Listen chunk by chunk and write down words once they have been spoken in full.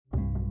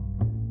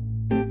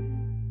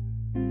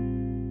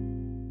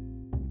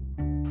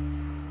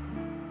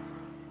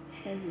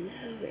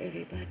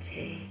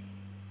everybody.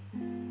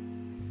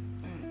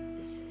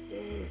 This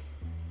is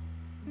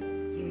You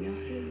Know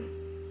Who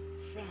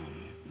from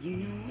You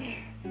Know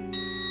Where.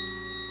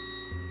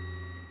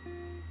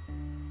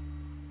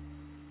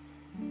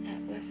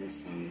 That was a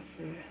song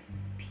for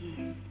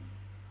peace.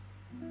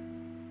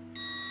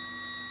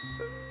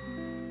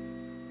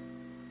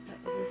 That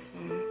was a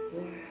song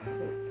for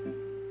hope.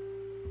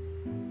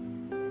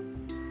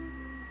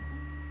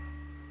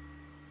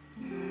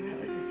 That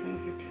was a song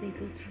for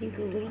Twinkle,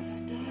 Twinkle, Little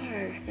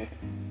Star.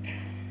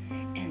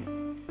 And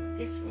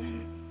this one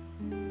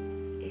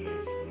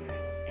is for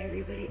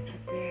everybody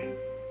out there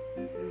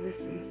who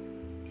listens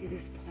to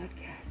this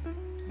podcast.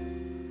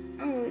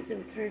 Oh, it's so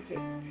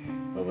perfect.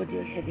 But we'll do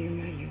a heavier,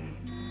 mightier one.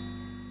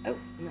 Oh,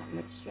 not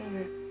much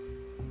stronger.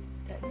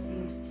 That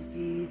seems to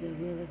be the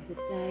will of the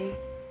day.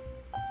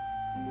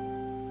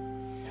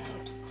 So,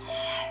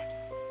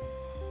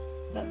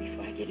 but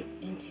before I get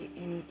into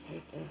any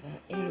type of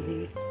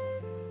interlude,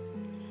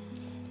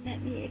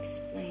 let me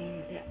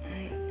explain that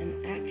I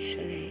am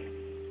actually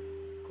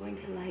going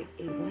to light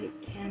a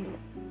white candle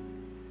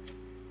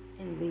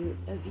in lieu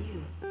of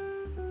you.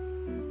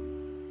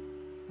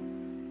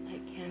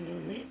 Light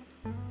candle lit,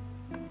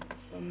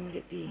 so would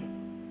it be.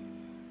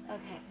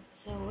 Okay,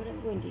 so what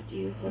I'm going to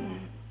do, hold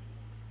on.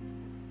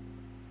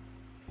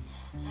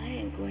 I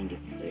am going to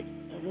put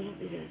a little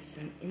bit of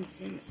some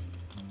incense.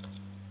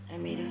 I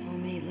made a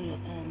homemade little,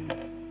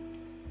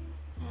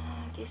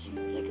 I guess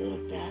it's like a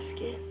little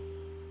basket.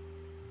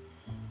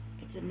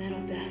 It's a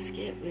metal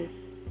basket with,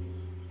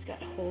 it's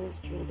got holes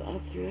drilled all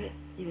through it.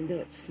 Even though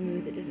it's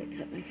smooth, it doesn't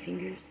cut my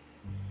fingers.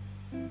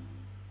 And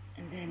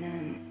then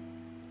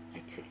I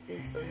took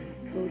this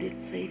coated,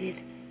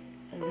 plated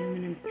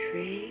aluminum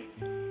tray,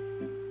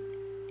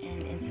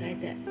 and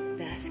inside that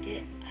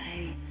basket,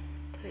 I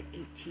put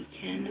a tea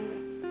candle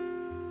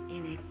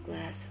in a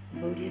glass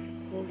votive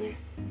holder.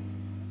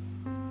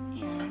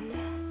 And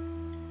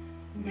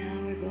now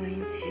we're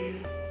going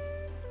to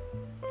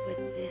put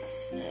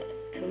this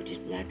coated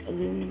black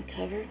aluminum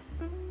cover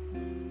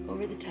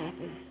over the top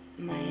of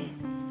my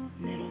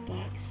metal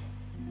box.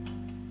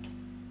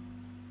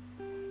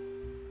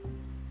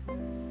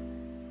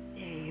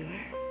 There you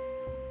are.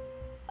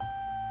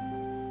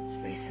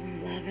 Spray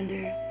some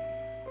lavender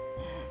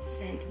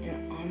scent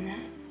on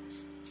that.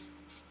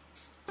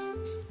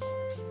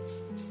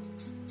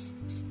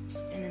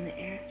 And in the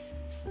air,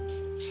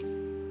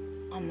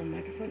 on the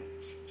microphone.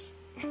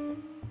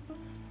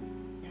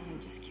 No, I'm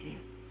just kidding.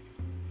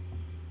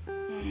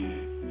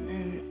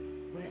 And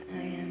what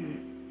I am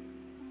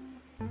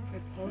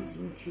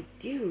proposing to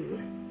do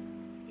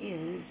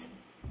is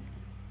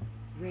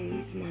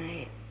raise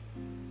my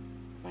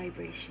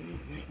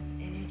vibrations, my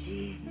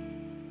energy,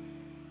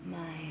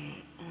 my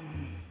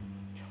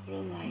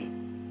total light.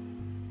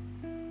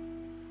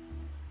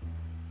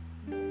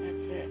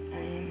 That's what I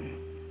am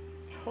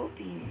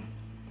hoping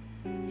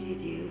to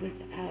do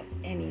without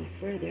any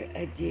further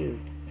ado.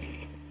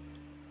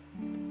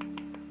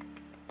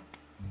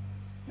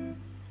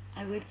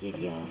 I would give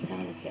y'all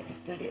sound effects,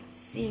 but it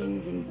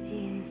seems and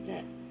deems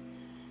that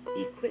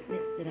the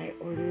equipment that I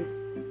ordered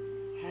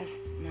has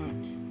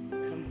not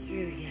come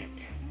through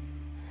yet.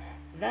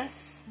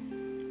 Thus,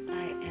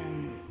 I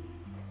am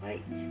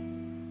quite,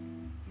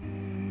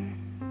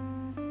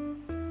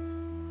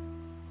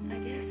 I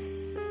guess,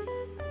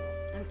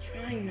 I'm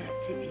trying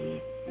not to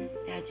be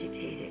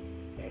agitated.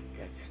 That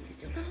that's a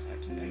little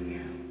hard by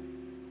now.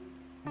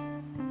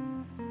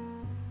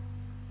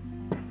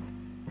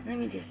 Let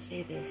me just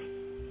say this.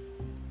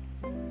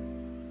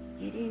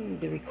 Getting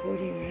the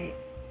recording right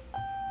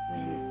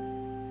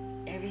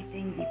when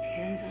everything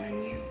depends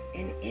on you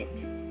and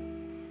it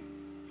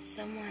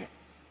somewhat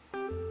a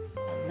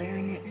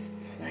larynx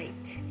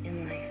plight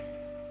in life.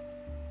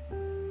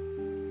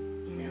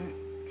 You know,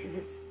 because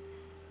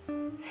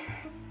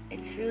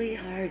it's really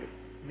hard.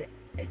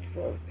 It's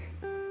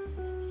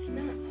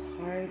not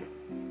hard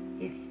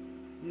if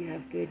you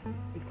have good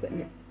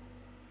equipment,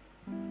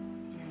 you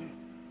know,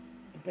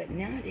 but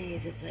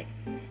nowadays it's like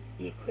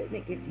the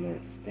equipment gets more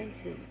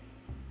expensive.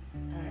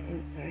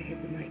 I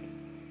hit the mic.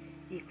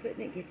 The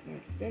equipment gets more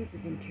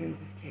expensive in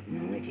terms of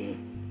technology,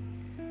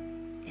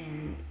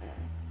 and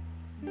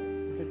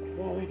the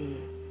quality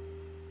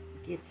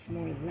gets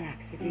more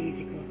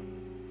lackadaisical.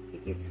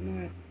 It gets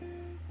more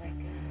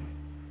like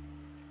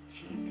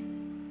cheap,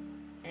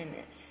 and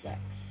it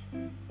sucks.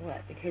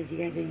 What? Because you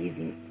guys are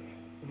using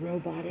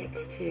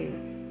robotics to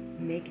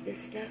make this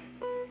stuff,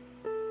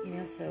 you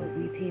know, so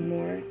we pay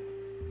more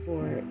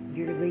for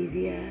your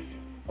lazy ass.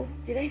 Oh,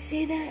 did I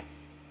say that?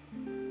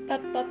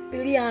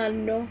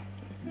 Papapiliano.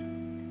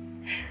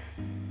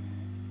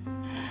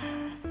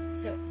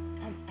 So,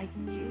 I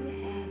do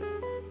have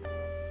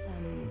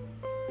some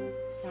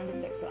sound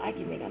effects that I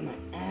can make on my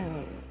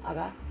own,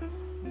 okay?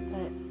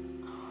 But,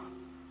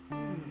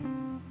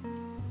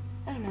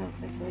 I don't know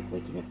if I feel like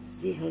waking up to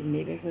see how the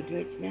neighborhood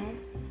right now.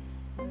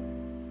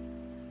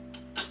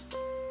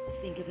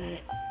 Think about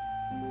it.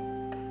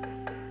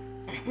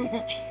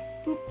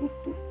 Boop, boop,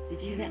 boop. Did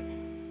you hear that?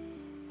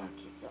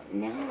 Okay, so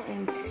now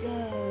I'm so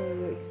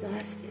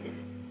exhausted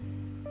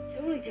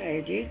totally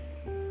tired, dudes.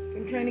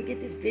 I'm trying to get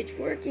this bitch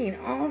working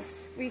all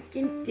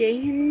freaking day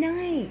and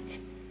night.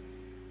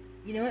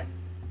 You know what?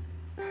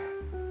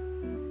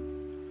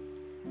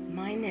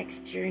 My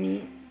next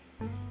journey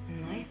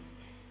in life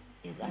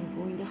is I'm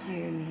going to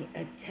hire me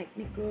a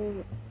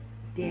technical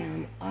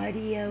damn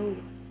audio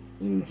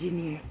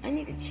engineer. I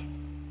need a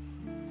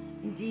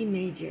D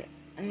major.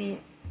 I mean,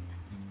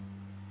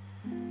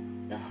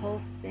 the whole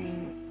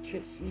thing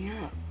trips me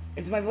out.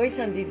 Is my voice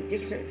sounding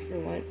different for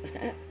once?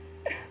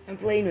 I'm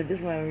playing with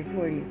this while I'm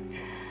recording.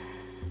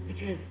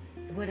 Because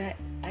what I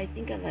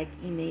think I like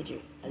E major.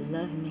 I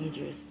love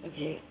majors,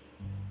 okay?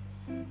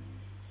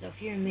 So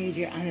if you're a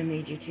major, I'm a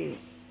major too.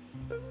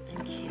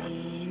 I'm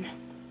kidding.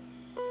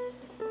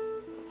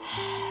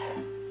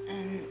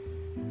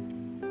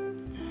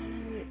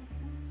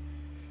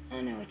 I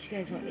don't know what you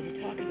guys want me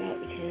to talk about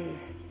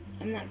because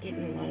I'm not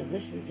getting a lot of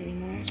listens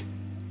anymore.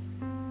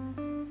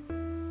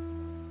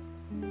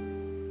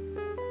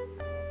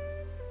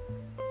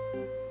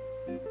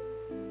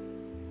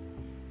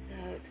 So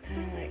it's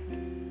kind of like,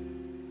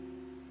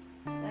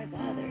 why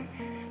bother?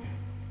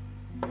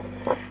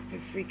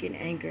 Your freaking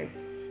Anchor.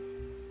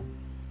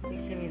 They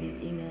send me these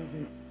emails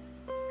and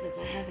because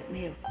I haven't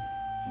made a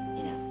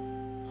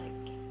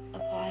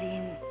potty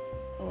in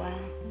a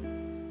while. I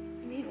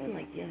made one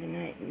like the other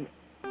night and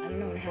I don't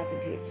know what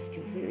happened to it. It just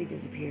completely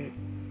disappeared.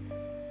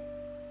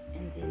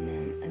 And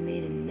then I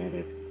made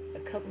a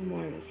couple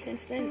more of it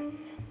since then,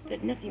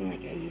 but nothing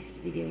like I used to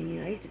be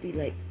doing. I used to be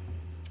like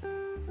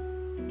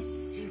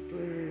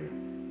super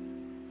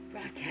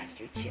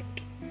broadcaster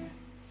chick,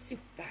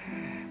 super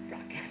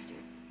broadcaster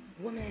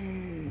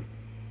woman,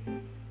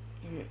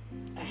 and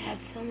I had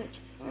so much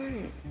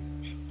fun.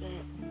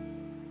 But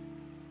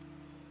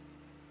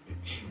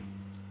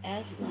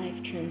as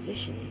life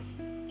transitions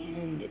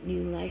and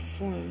new life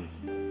forms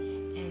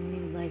and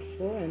new life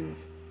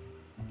forums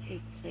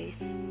take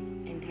place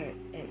and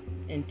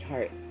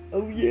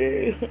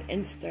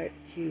start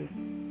to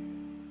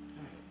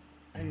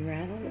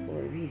unravel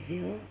or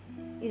reveal,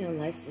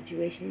 life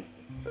situations.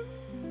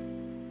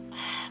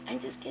 I'm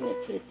just gonna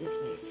put it this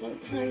way.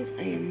 Sometimes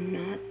I am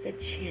not the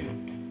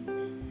champ,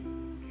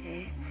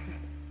 okay?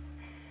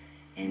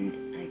 And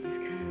I just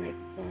kind of like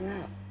fall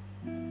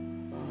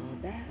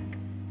back.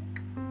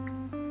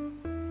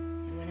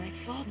 And when I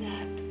fall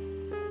back,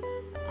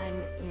 I'm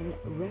in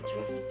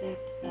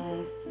retrospect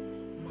of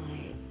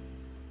my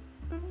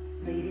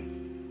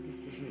latest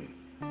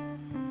decisions.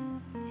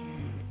 And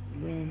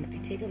when I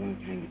take a long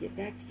time to get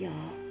back to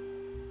y'all,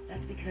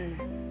 that's because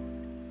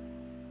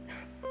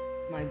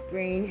my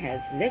brain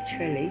has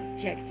literally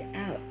checked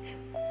out.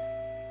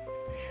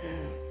 So,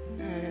 I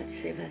don't know what to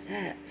say about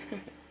that.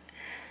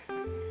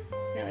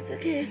 No, it's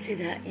okay to say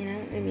that,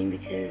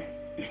 because...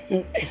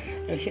 no,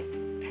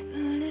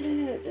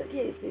 it's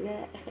okay to say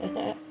that.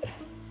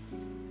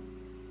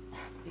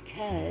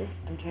 Because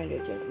I'm trying to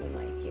adjust my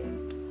mic here.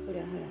 Hold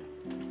on.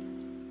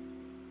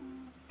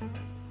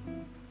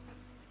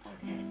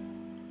 Okay.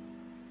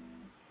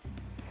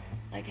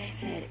 Like I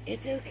said,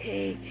 it's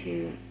okay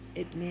to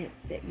admit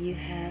that you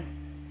have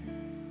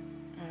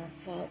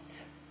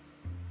faults,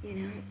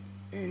 and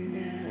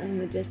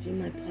I'm adjusting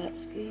my pop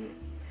screen.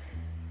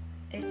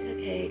 It's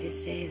okay to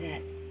say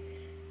that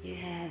you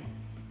have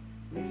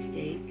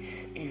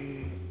mistakes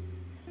and,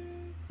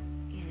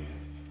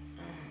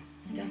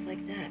 stuff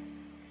like that.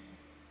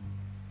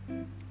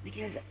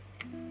 Because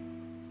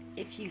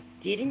if you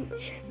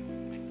didn't,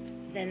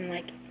 then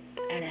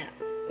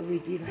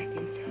we'd be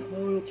in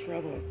total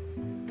trouble.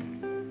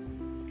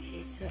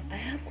 Okay, so I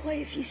have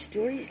quite a few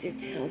stories to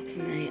tell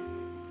tonight.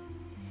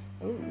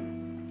 Oh,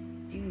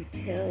 do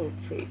tell,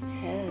 pray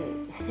tell,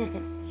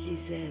 she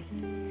says.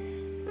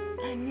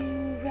 I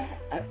knew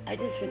I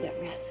just heard that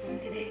rap song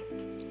today,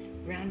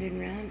 Round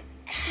and Round.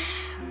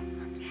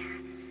 Oh, yeah.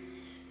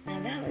 Now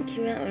that one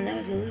came out when I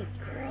was a little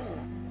girl,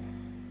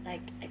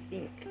 I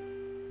think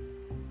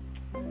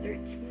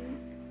 13.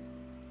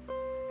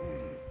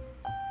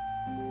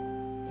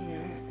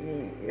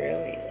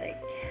 Really,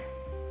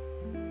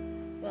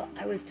 well,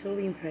 I was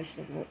totally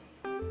impressionable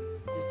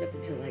just up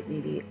until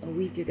maybe a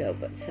week ago,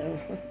 but so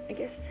I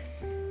guess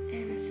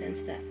in a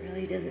sense that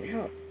really doesn't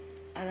help.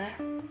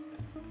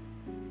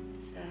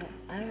 So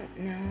I don't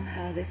know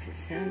how this is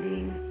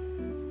sounding.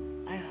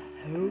 I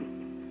hope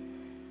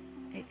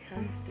it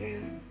comes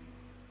through.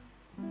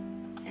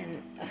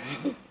 And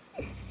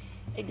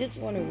I just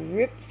want to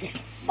rip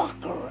this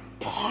fucker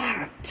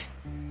apart.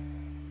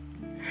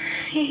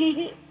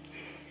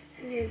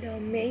 Little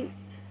mate.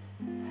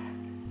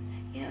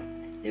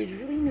 There's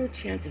really no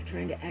chance of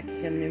trying to act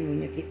feminine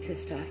when you get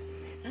pissed off.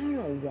 I don't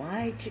know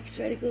why chicks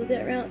try to go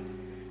that route.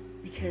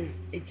 Because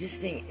it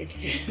just ain't,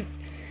 it's just...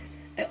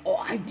 Oh,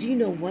 I do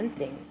know one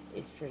thing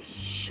is for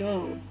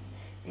sure,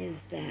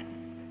 is that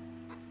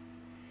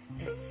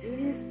as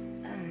soon as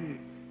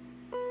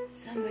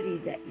somebody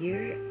that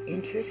you're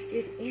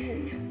interested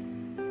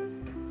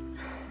in...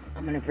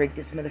 I'm gonna break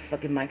this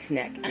motherfucking mic's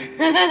neck.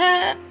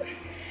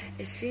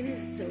 As soon as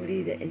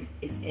somebody that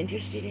is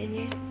interested in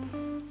you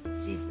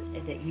sees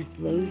that you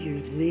blow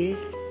your lid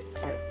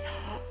or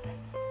top,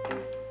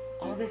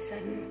 of a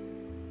sudden,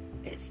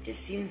 it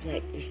just seems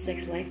like your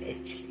sex life is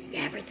just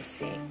never the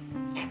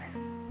same, ever.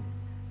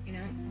 You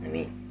know, I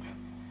mean,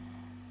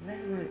 let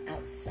alone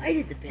outside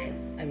of the bed.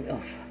 I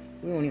mean,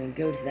 we won't even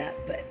go to that,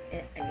 but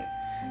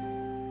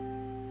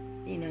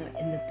you know,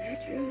 in the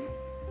bedroom,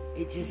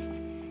 it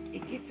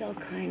gets all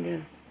kind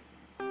of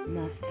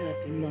muffed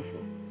up and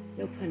muffled.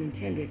 No pun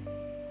intended,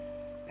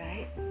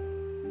 right?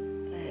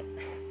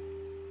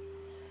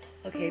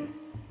 But okay.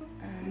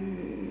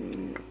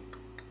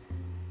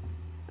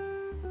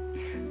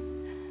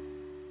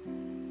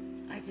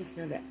 I just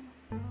know that,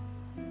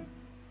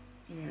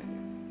 you know,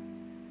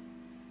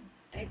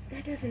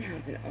 that doesn't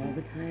happen all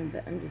the time,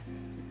 but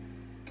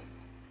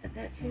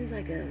that seems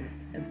like a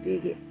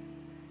big,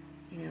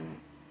 you know,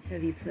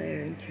 heavy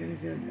player in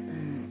terms of,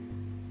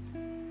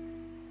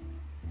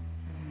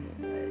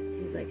 it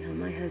seems like how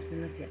my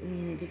husband looked at me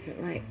in a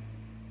different light.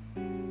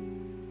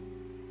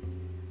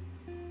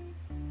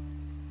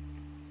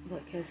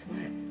 But guess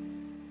what?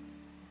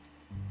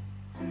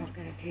 I'm not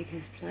gonna take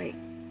his plight.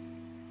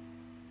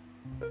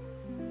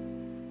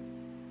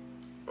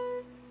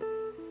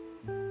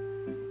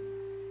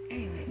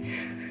 Anyways,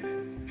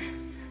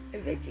 I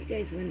bet you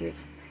guys wonder,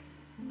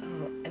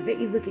 I bet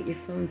you look at your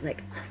phones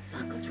like, oh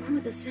fuck, what's wrong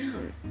with the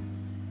sound?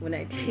 When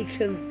I take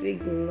those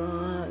big,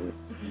 long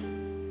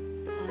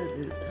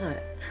pauses.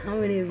 How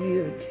many of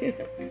you have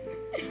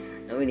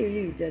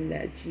done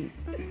that shit?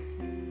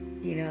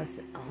 You know,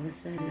 so all of a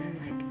sudden I'm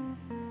like,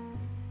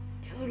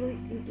 totally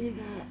thinking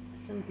about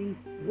something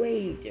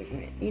way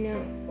different, you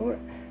know, or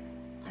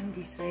I'm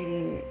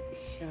deciding,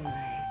 shall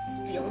I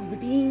spill the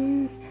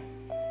beans?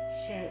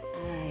 Shall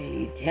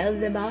I tell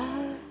them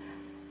all?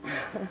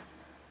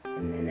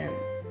 and then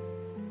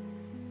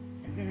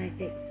I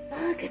think,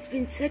 fuck, it's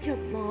been such a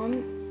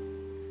long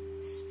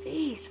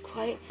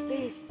quiet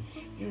space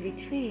in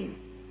between.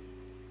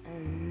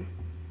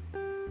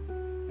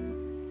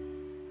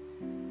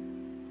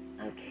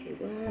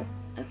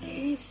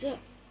 Okay, so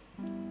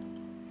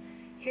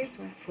here's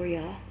one for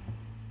y'all.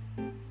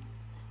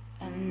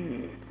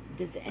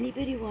 Does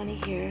anybody want to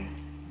hear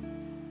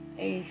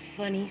a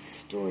funny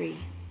story?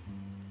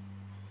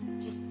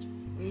 Just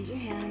raise your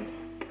hand.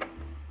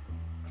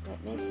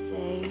 Let me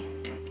say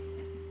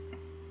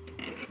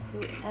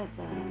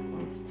whoever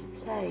wants to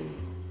play.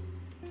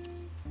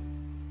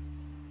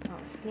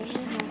 Oh, spin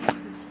your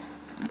hands.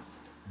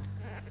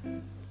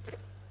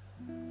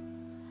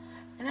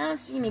 And I don't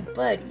see any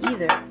bud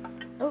either.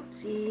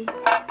 Oopsie.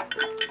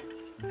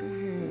 I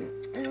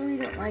really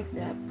don't like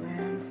that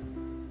brand.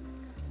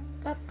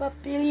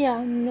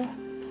 Papapiliano.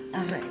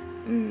 Alright.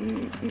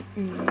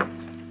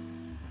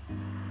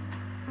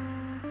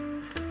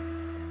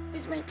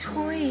 Where's my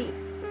toy?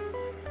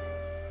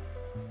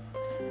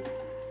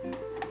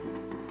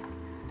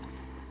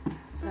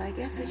 So I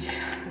guess I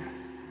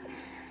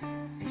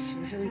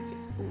should really get...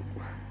 Ooh.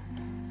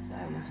 So I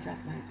almost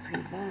dropped my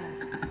pretty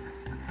vase.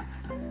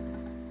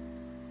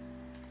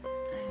 I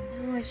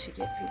know I should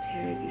get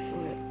prepared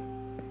before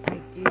I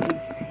do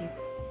these things.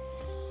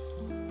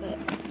 But,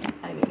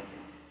 I mean,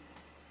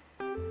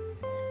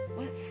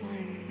 what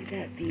fun would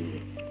that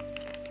be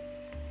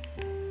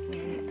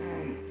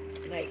when,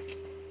 like,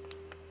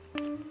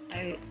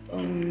 I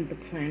own the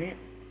planet,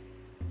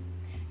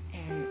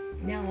 and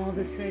now all of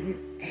a sudden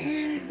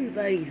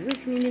everybody's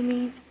listening to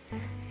me,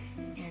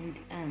 and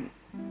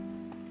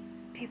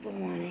people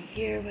want to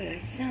hear what I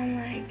sound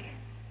like,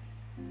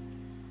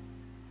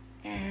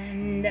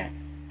 and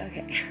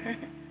okay.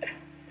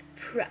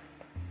 Prep.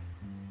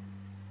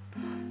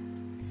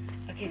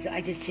 Okay, so I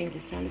just changed the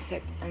sound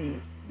effect.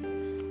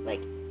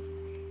 Like,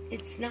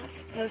 it's not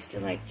supposed to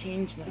like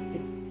change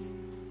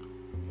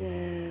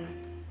the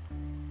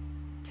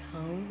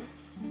tone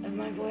of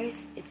my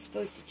voice. It's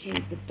supposed to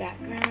change the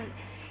background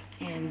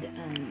and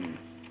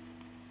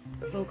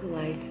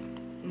vocalize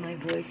my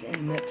voice in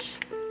a much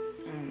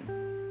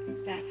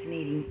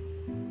fascinating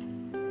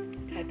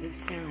type of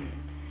sound,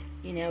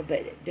 you know,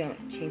 but don't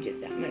change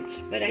it that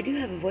much. But I do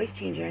have a voice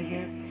changer on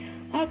here.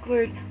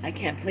 Awkward. I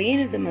can't play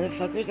any of the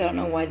motherfuckers. I don't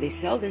know why they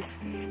sell this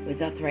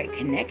without the right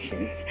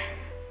connections.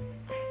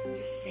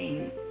 Just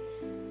saying.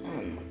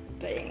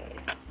 But anyways,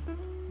 I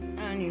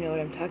don't even know what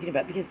I'm talking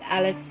about because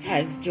Alice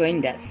has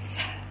joined us.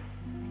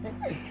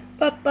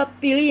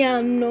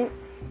 Papapiliano.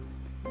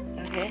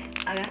 Okay.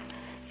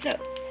 So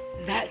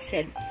that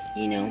said,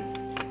 you know,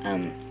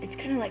 it's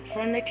kind of like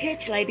from the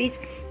church, ladies.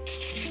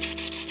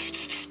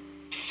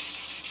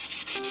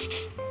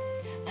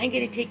 I ain't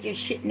gonna take your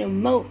shit no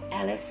more,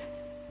 Alice.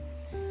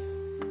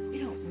 We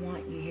don't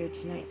want you here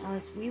tonight,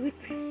 Alice. We would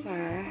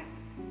prefer,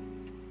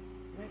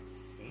 let's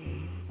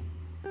see,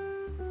 a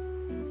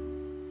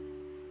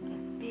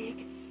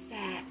big,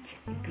 fat,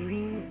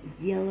 green,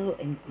 yellow,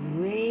 and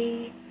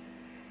gray,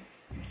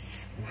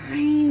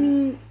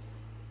 slimy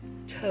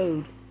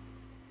toad.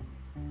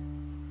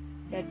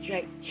 That's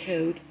right,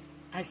 chode.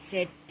 I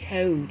said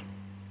toad.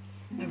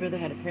 My brother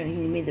had a friend, he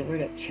made the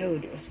word up,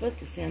 chode. It was supposed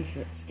to stand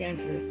for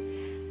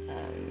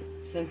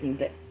something,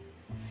 but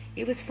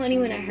it was funny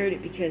when I heard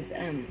it because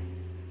I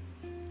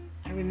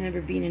I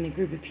remember being in a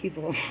group of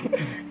people,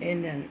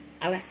 and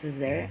Alice was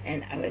there,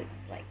 and I was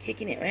like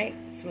kicking it, right?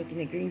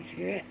 Smoking a green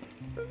cigarette.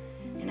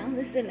 And all of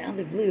a sudden, out of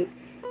the blue,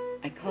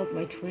 I called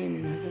my twin,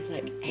 and I was just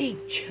like, "Hey,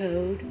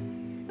 chode."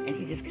 And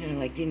he just kind of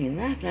like didn't even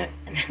laugh.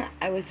 And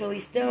I was totally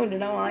stoned,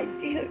 and I'm like,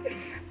 "Dude,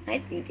 I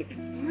think it's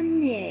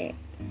funny.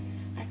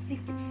 I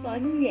think it's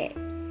funny."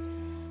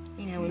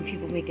 You know, when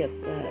people make up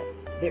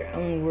their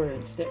own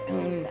words, their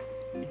own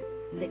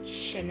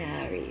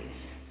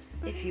dictionaries,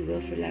 if you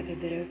will, for lack of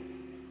better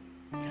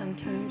tongue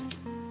terms.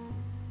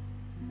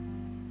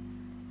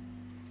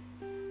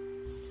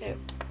 So,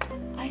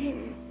 I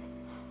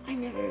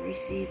never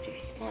received a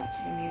response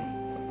from you.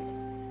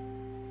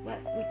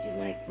 What would you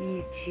like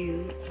me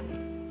to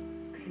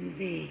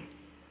convey?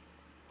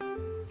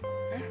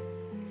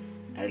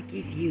 I'll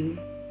give you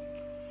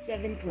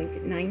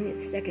 7.9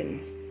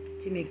 seconds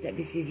to make that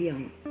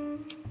decision.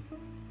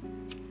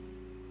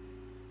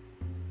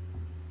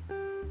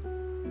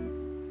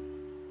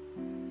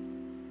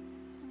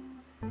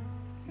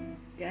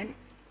 Done?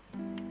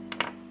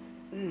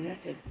 Ooh,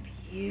 that's a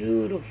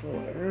beautiful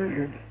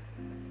herb.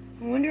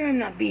 I wonder I'm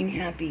not being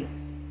happy.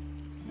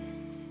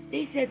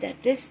 They said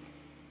that this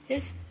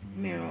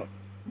marrow,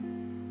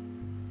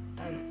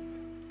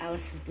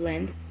 Alice's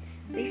blend,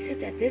 they said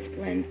that this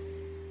blend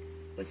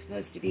was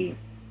supposed to be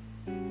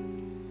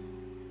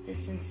the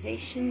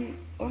sensation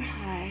or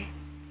high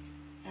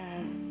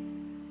of,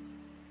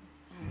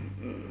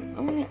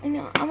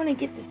 I'm gonna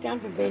get this down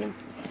verbatim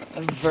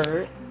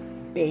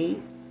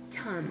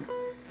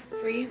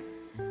for you,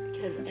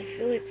 because I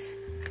feel it's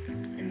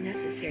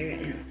unnecessary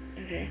right now.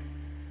 Okay?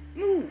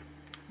 Move!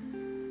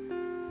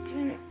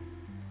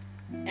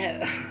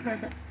 Oh.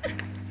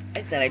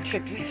 I thought I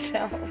tricked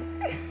myself.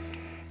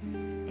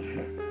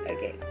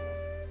 Okay.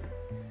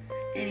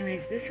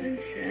 Anyways, this one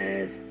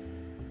says,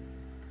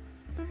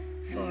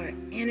 for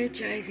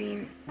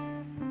energizing,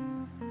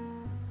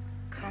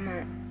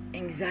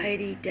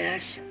 anxiety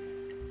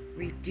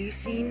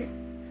reducing,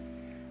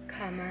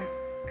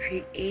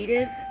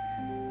 creative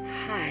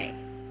high,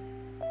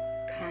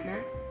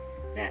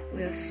 that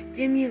will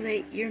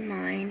stimulate your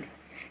mind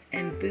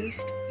and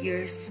boost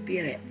your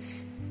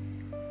spirits.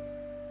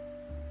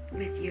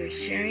 Whether you're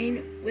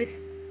sharing with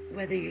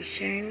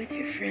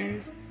your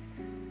friends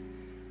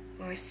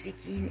or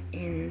seeking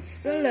in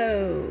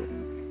solo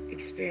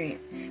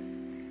experience.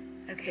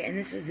 Okay, and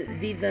this was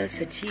Viva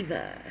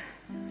Sativa.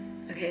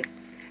 Okay,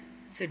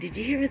 so did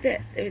you hear what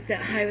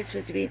that high was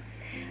supposed to be?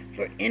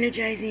 For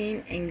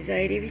energizing,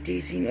 anxiety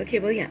reducing. Okay,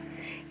 well, yeah,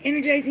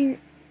 energizing.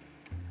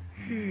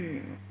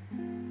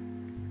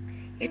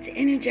 It's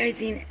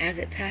energizing as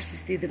it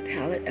passes through the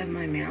palate of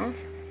my mouth,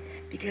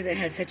 because it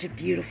has such a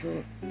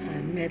beautiful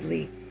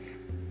medley,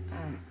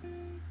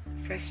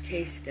 fresh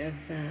taste of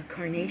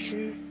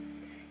carnations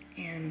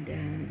and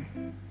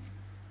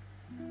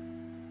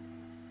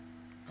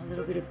a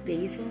little bit of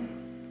basil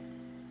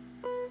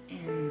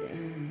and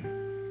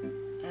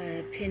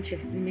a pinch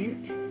of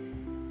mint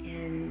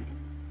and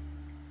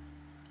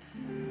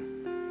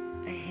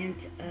a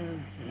hint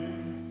of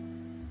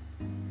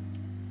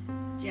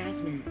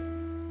jasmine.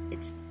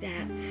 It's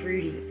that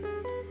fruity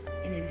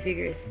and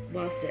vigorous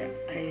whilst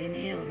I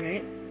inhale,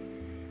 right?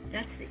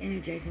 That's the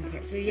energizing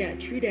part. So yeah,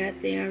 true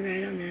that, they are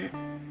right on that.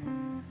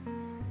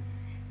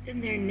 Then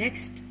their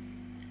next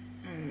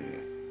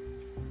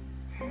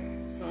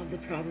solve the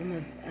problem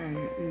of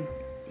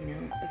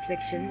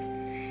afflictions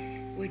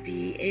would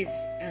be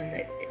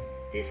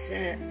this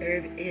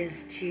herb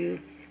is to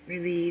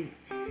relieve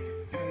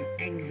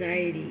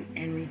anxiety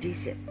and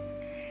reduce it.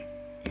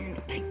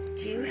 And I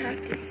do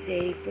have to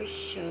say for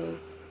sure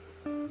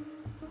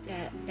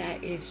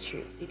that is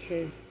true,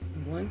 because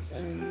once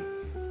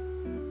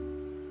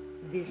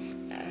this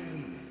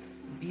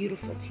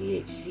beautiful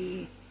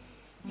THC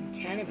and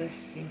cannabis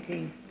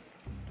thing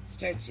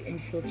starts to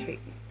infiltrate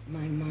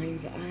my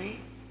mind's eye,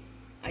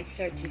 I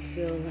start to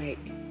feel like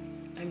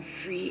I'm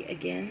free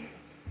again.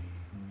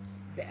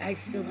 I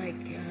feel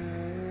like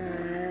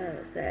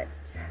that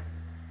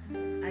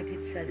I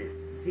could set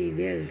the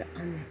world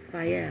on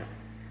fire.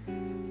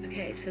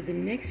 Okay, so the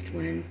next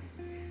one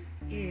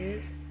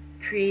is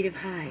creative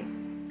high.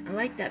 I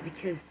like that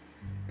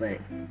but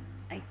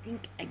I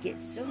think I get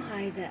so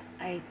high that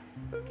I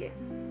get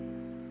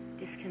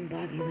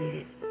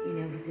discombobulated,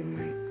 within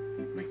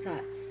my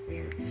thoughts.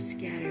 They're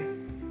scattered.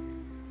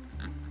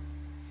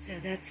 So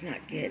that's not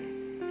good.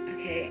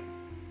 Okay.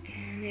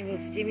 And it will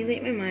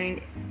stimulate my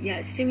mind. Yeah,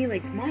 it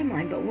stimulates my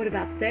mind, but what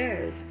about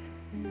theirs?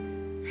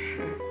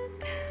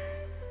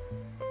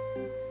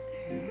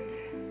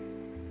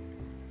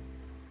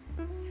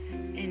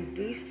 And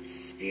boost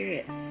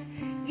spirits.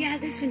 Yeah,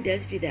 this one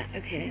does do that.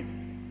 Okay.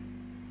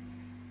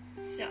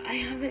 So I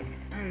haven't,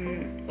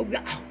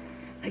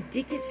 I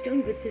did get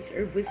stoned with this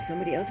herb with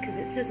somebody else, because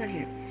it says on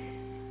here,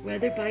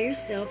 whether by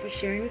yourself or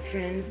sharing with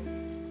friends,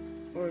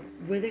 or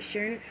whether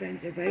sharing with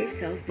friends or by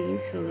yourself, being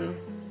solo,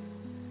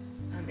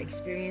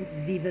 experience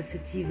Viva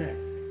Sativa.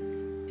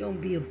 Don't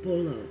be a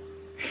bolo.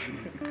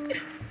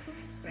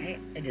 Right?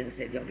 It doesn't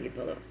say don't be a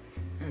bolo.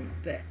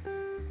 But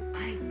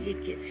I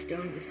did get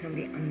stoned with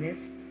somebody on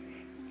this,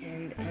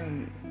 and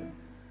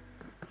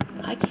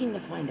I came to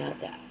find out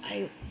that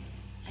I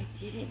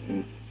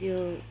didn't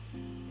feel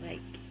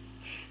like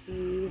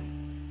too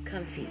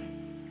comfy.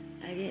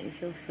 I didn't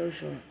feel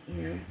social,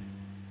 you know.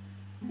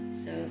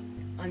 So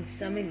on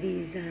some of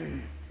these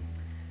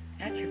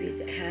attributes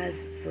it has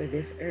for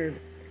this herb,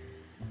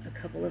 a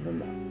couple of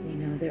them, you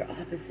know, they're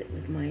opposite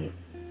with my,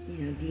 you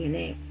know,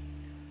 DNA.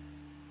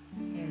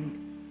 And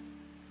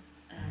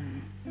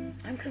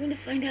I'm coming to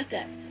find out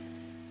that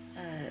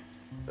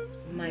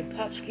my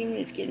pop screen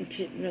is getting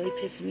really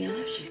pissing me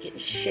off. She's getting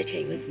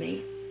shitty with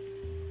me.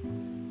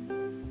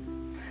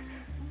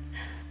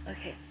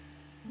 Okay,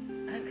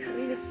 I'm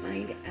coming to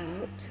find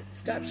out.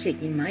 Stop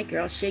shaking, Mike, or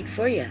I'll shake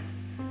for you.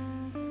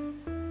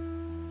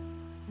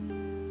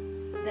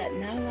 That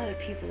not a lot of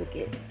people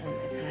get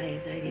as high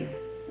as I do.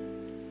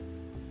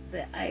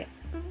 But I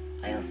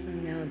also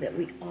know that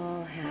we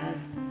all have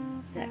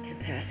that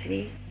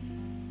capacity.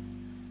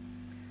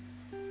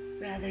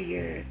 Whether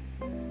you're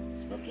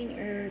smoking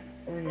herb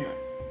or not,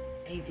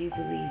 I do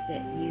believe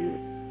that you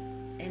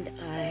and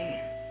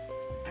I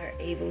are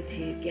able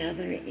to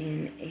gather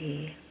in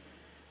a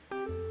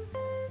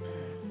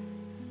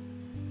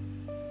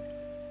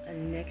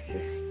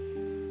nexus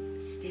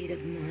state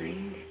of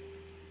mind,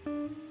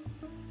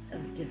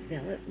 of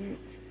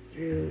development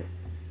through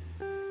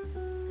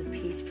the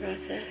peace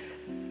process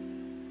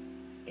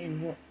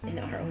in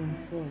our own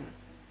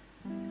souls.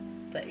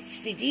 But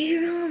see, do you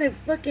hear all that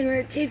fucking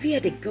red tape you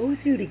had to go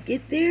through to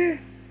get there?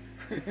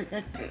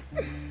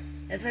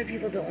 That's why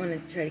people don't want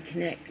to try to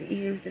connect,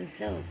 even with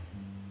themselves.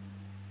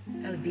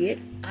 Albeit,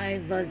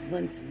 I was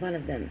once one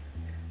of them.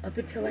 Up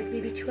until like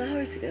maybe 2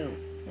 hours ago.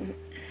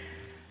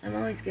 I'm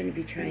always going to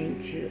be trying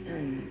to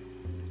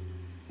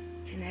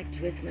connect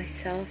with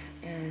myself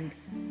and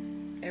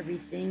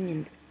everything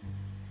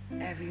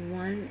and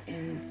everyone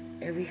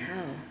and every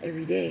how,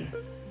 every day.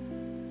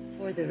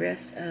 For the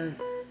rest of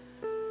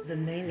the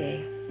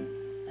melee,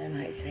 I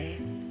might say.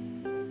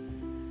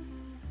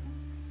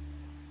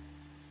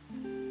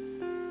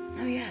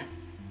 Oh yeah.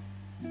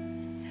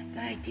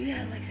 But I do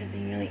have like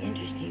something really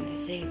interesting to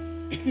say.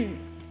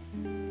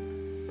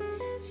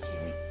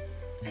 Excuse me.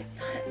 I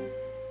thought,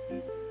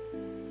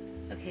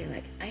 okay,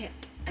 like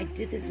I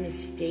did this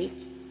mistake.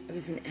 It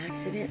was an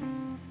accident.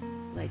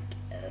 Like,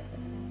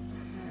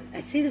 I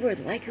say the word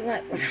like a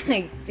lot when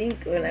I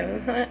think when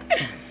I'm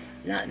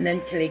not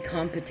mentally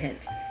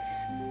competent.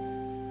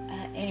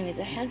 Anyways,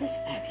 I had this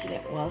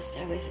accident whilst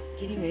I was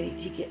getting ready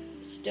to get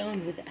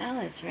stoned with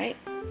Alice, right?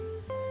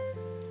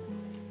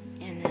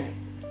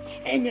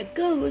 And it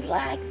goes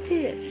like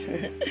this.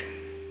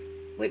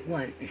 Wait,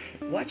 one.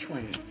 Watch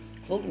one.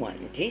 Hold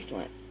one. Taste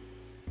one.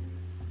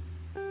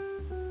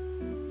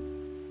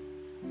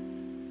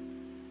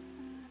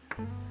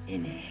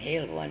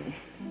 Inhale one.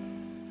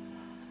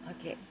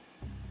 Okay.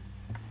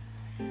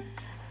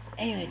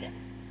 Anyways,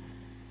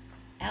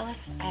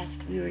 Alice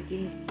asked, we were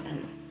getting,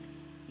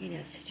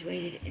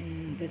 situated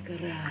in the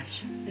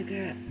garage, the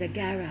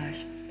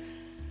garage,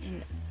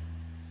 and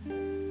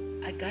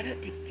I got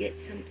up to get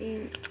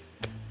something,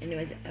 and I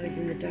was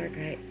in the dark,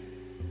 right,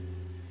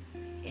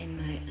 and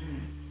my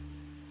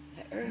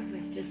herb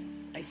was just,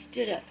 I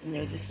stood up, and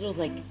there was this little,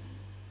 like,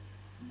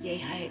 yay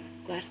high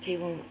glass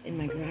table in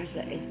my garage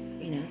that I,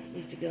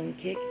 used to go and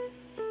kick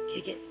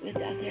it with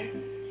out there,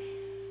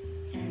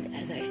 and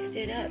as I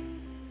stood up,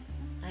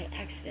 I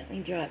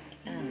accidentally dropped,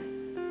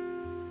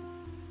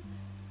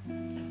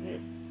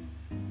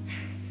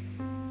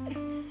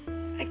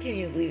 I can't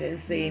even believe I'm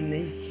saying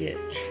this shit.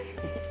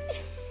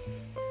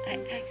 I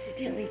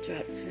accidentally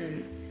dropped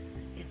some,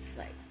 it's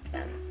like,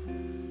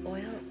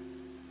 oil,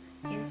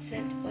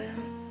 incense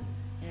oil,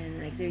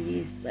 and like they're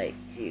used like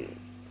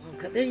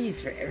they're used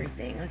for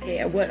everything,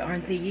 okay? What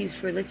aren't they used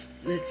for? Let's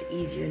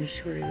easier and a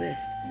shorter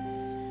list.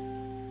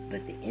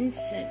 But the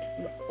incense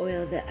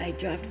oil that I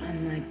dropped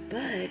on my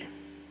bud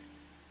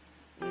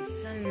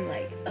was some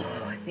like,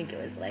 I think it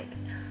was like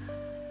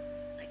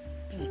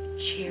deep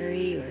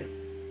cherry or,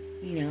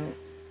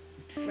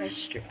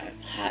 fresh,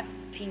 hot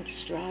pink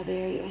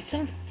strawberry. It was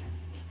some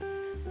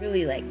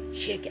really like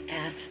chick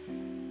ass,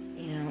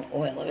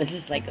 oil. It was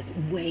just like, it was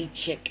way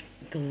chick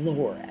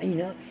galore,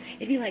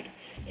 It'd be like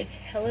if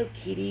Hello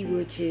Kitty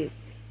were to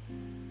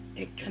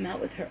come out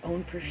with her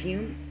own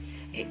perfume,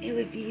 it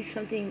would be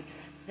something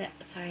that,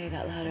 sorry I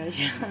got loud, I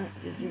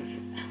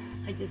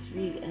just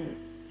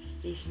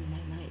stationed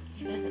my mic.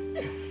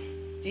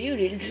 Dude,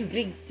 it's a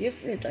big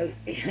difference. I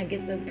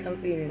get so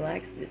comfy and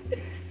relaxed that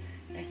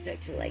I start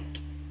to like,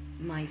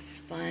 my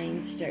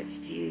spine starts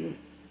to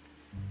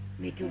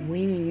make a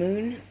waning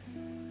moon,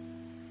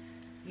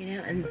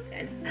 and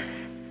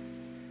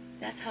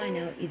that's how I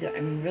know either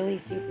I'm really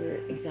super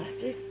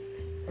exhausted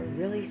or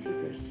really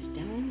super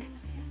stoned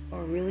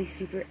or really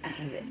super out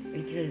of it,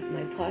 because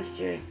my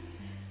posture,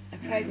 I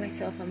pride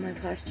myself on my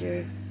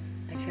posture.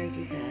 I try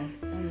to have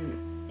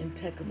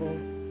impeccable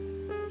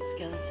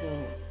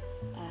skeletal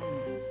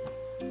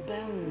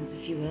bones,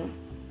 if you will.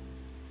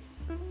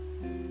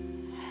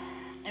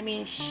 I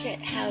mean,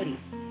 shit, howdy.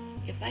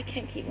 if I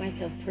can't keep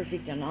myself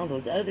perfect on all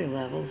those other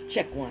levels,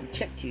 check 1,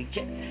 check 2,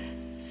 check.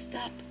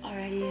 Stop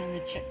already on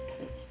the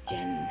checkpoints,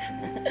 Jen.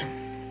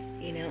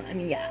 You know, I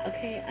mean, yeah,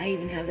 okay, I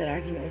even have that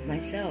argument with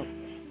myself.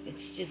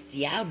 It's just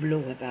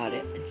Diablo about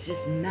it. It's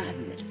just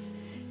madness.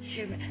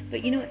 Sure,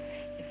 but you know what?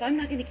 If I'm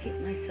not going to keep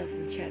myself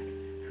in check,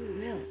 who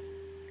will?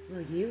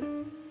 Will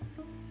you?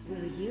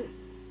 Will you?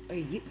 Are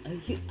you?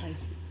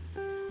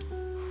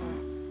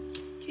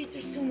 Dude,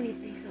 there's so many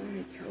things I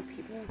want to tell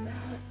people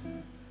about.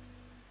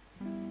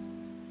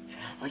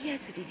 Oh yeah,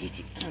 so did you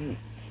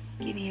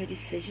give me your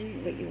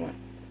decision, what you want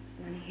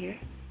to hear?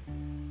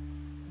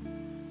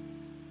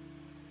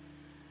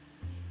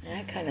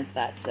 I kind of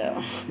thought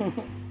so.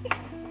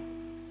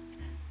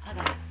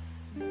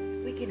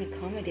 We can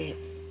accommodate.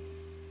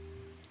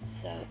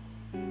 So,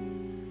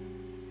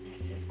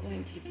 this is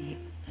going to be,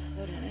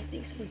 hold on, I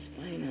think someone's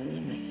spying on me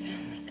and my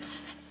family.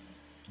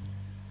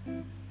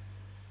 God.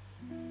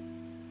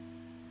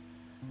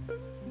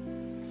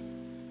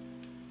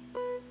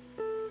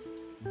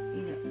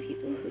 You know,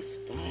 people who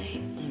spy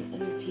on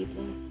other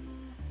people,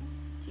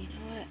 do you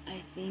know what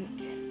I think?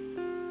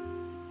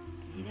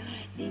 You know what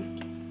I think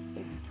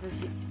is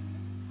perfect?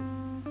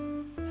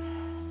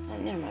 Oh,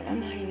 never mind, I'm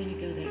not even going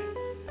to go there.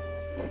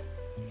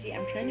 See,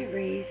 I'm trying to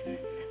raise,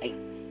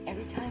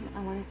 every time I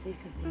want to say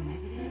something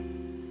negative,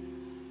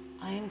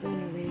 I am going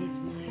to raise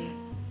my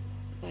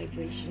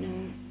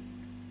vibrational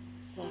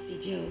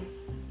solfeggio,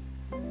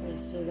 or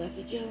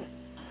solfeggio.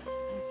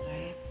 I'm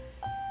sorry,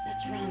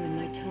 that's wrong in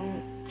my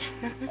tone.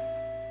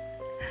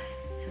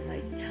 And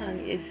my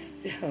tongue is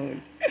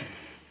stoned.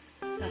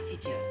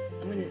 Solfeggio.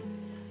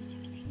 Solfeggio,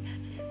 I think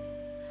that's it.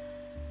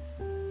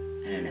 I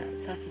don't know,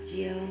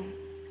 solfeggio.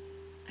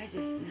 I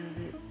just know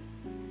that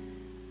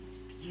it's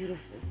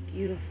beautiful,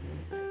 beautiful,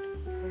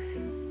 like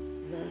perfect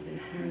love and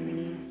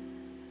harmony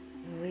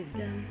and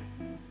wisdom.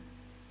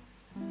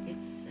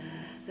 It's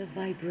the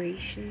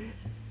vibrations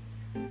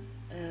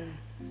of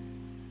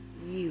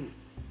you.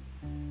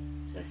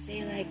 So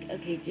say like,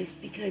 okay,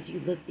 just because you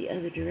looked the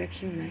other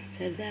direction when I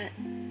said that,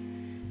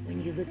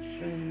 when you looked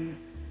from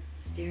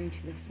staring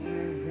to the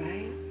far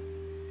right,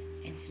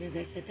 and as soon as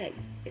I said that,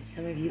 if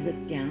some of you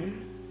looked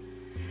down,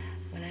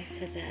 when I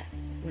said that,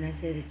 when I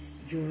said it's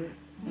your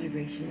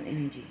vibrational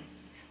energy,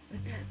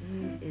 what that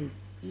means is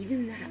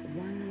even that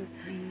one little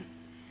tiny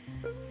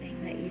thing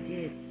that you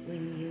did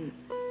when you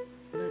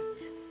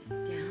looked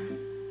down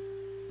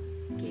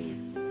gave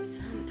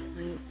some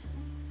point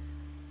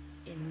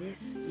in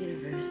this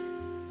universe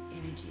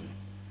energy,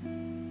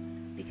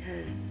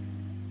 because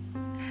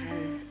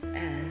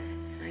as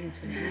science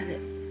would have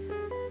it,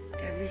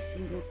 every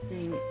single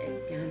thing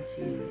down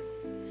to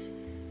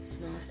the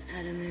smallest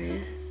atom there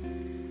is,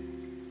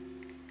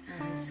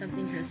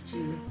 something has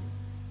to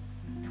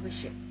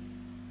push it.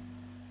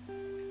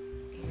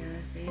 You know what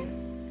I'm saying?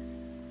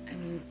 I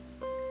mean,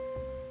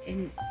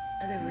 in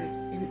other words,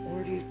 in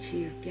order to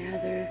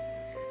gather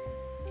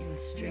and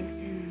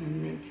strengthen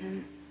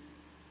momentum,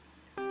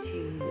 to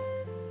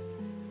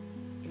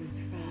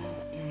enthrall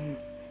and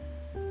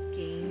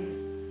gain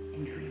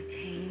and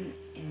retain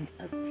and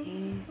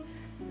obtain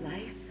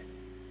life,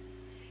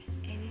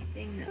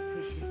 anything that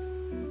pushes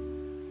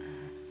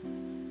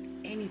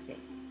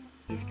anything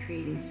is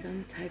creating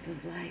some type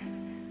of life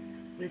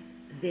with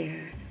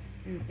there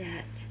and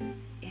that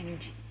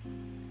energy.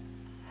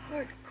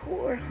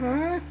 Hardcore,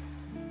 huh?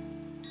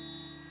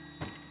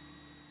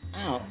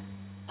 Oh,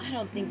 I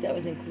don't think that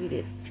was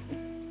included.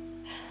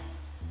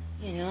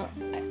 You know,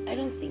 I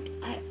don't think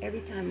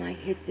every time I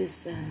hit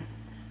this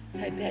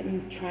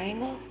Tibetan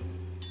triangle,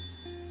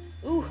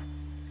 ooh,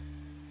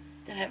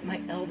 that my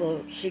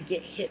elbow should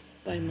get hit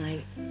by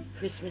my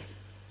Christmas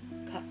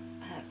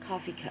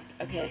coffee cup,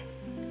 okay?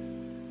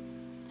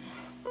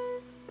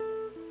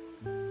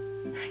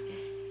 I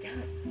just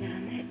don't,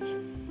 damn it.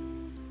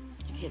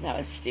 Okay, that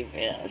was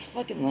stupid. That was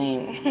fucking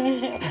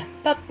lame.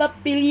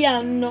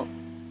 Papapiliano.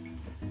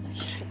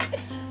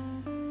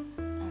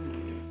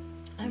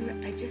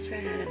 I just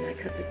ran out of my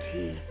cup of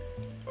tea.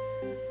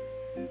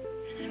 And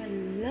I would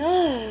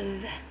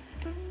love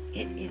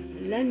it if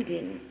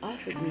London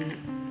offered me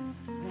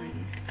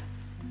one.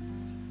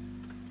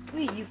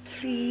 Will you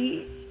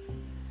please?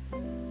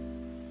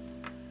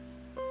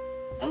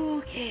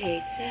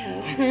 Okay,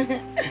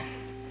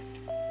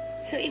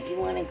 so if you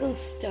want to go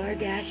star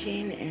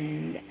dashing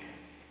and,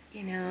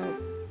 you know,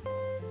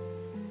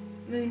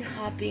 moon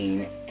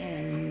hopping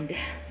and,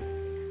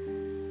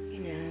 you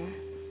know,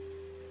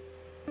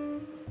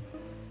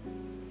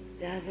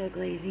 dazzle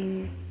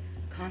glazing,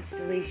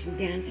 constellation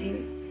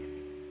dancing,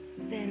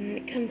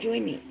 then come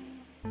join me,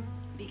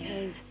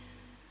 because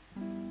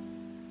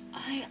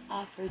I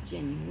offer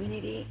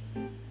genuinity,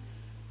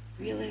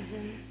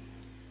 realism,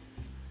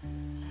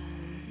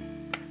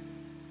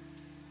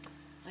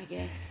 I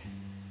guess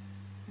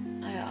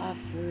I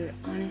offer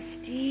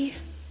honesty,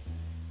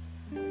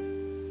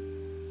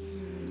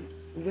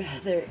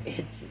 whether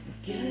it's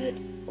good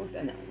or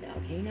no,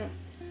 okay, you know.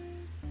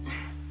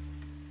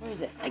 Where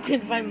is it? I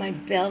couldn't find my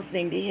bell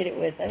thing to hit it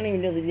with. I don't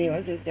even know the name.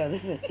 I'm so still.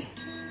 Listen.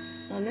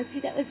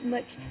 Honestly, that was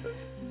much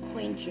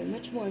quainter,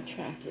 much more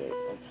attractive.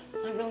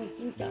 I really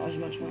think that was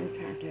much more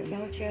attractive,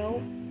 don't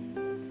you?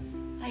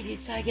 I do,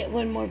 so I get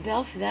one more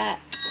bell for that.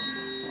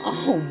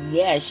 Oh,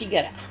 yeah, she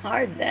got it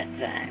hard that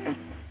time.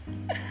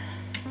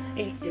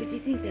 Hey, don't you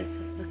think that's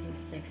so fucking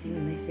sexy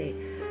when they say,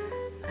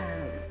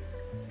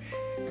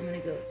 I'm gonna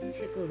go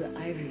tickle the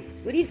ivories?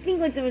 What do you think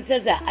when someone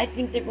says that? I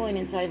think they're going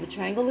inside of a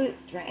triangular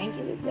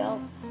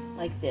bell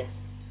like this.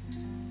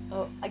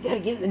 Oh, I gotta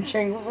get the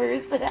triangle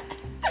first.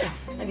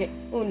 Okay,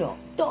 uno,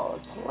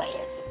 dos,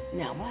 tres.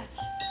 Now watch.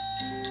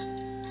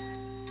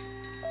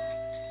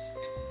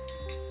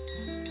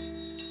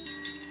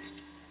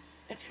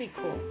 That's pretty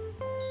cool.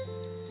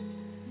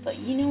 But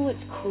you know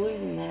what's cooler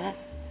than that?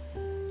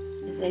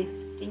 Is I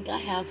think I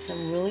have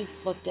some really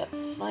fucked up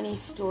funny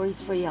stories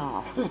for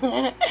y'all.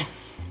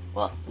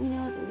 Well, you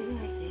know, the reason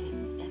I say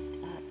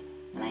effed up,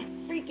 and I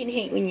freaking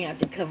hate when you have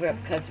to cover up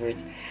cuss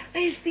words,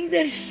 I just think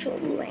that is so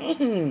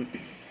lame.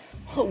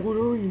 Oh, what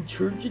are we in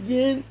church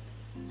again?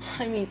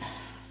 I mean,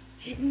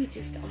 didn't we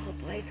just all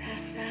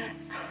bypass that?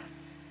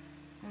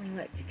 Only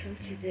what, to come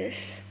to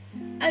this?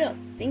 I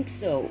don't think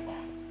so.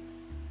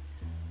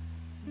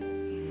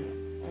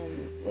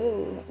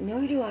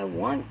 Nor do I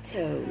want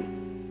to.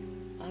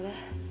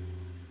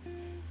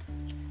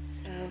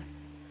 So,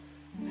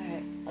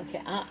 alright,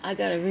 okay, I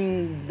gotta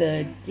ring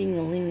the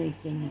ding-a-ling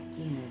thing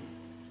again.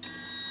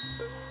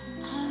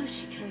 Oh,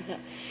 she comes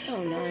out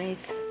so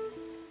nice.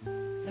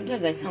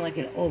 Sometimes I sound like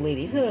an old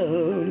lady.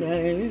 Oh,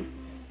 no.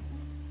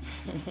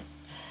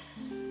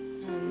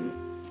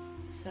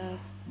 So,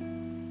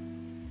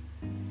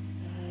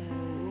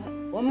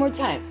 one more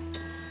time.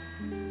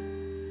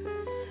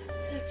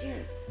 So,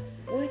 Jen,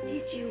 what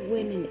did you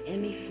win an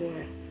Emmy for?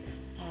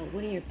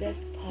 One of your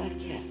best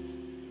podcasts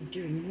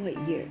during what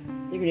year?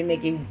 They're going to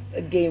make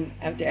a game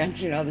after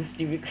answering all the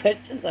stupid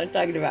questions I'm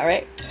talking about,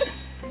 right?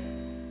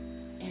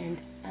 And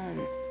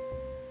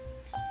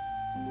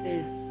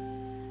the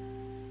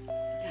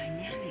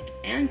dynamic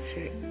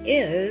answer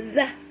is...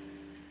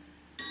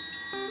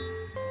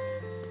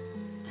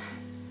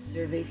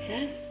 Survey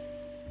says...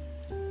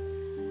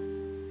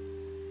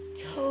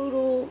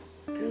 total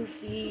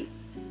goofy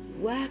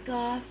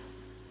whack-off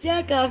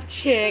jack-off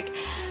chick.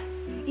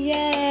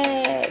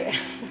 Yay!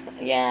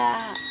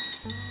 Yeah.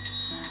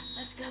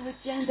 Let's go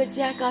with Jen, the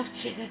jack-off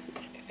chick.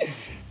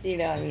 You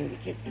know what I mean?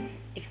 Because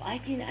if I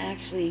can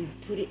actually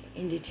put it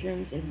into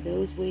terms in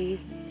those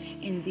ways,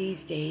 in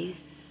these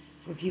days,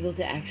 for people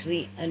to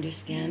actually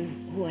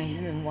understand who I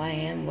am and why I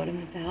am, what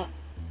I'm about,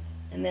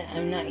 and that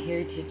I'm not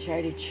here to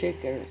try to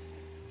trick or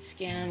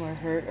scam or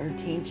hurt or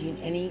taint you in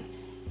any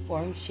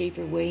form, shape,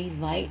 or way,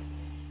 light,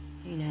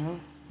 you know,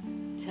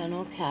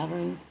 tunnel,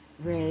 cavern,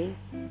 ray,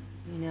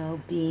 you know,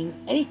 being,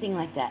 anything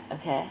like that,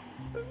 okay?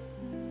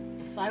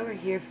 If I were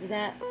here for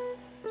that,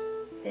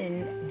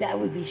 then that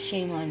would be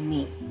shame on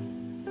me.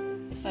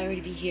 If I were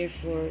to be here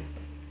for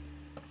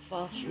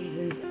false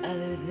reasons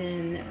other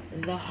than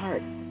the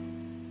heart.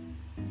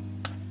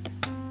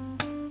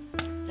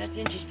 That's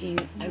interesting,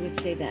 I would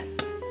say that,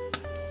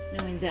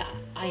 knowing that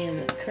I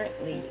am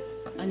currently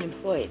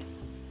unemployed.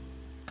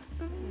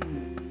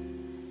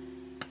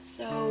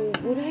 So,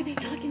 would I be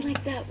talking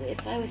like that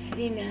if I was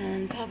sitting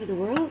on top of the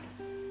world?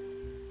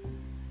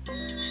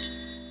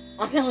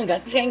 Oh, that one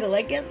got tangled,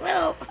 I guess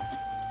so.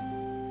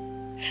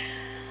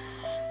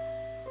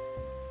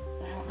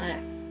 Well,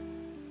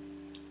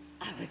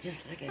 I would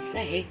just like to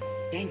say,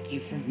 thank you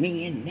for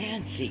me and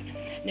Nancy.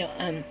 No,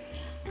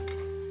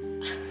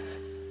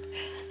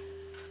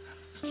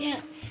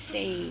 can't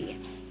say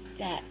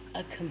that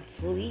a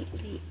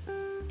completely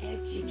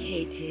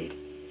educated,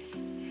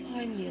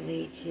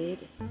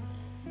 formulated,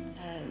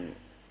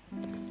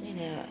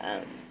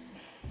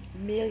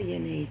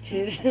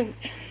 millionated,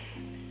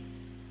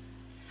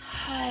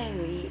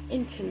 highly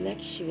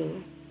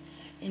intellectual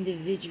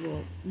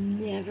individual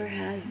never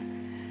has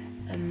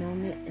a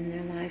moment in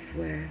their life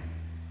where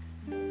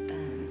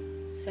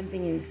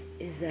something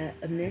is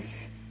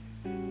amiss.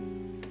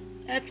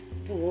 That's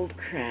bull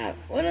crap.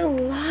 What a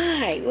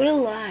lie. What a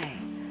lie.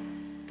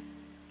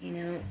 You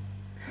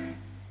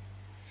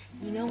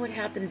know what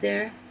happened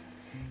there?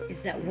 Is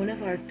that one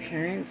of our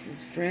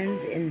parents'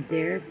 friends in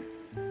their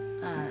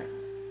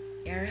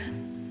era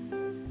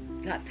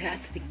got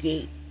past the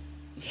gate.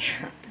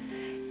 Yeah.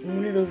 And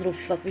one of those little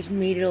fuckers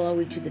made it all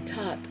the way to the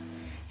top.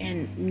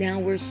 And now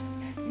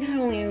not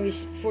only are we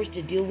forced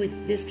to deal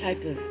with this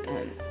type of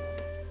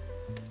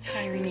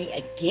tyranny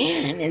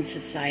again in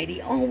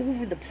society all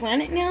over the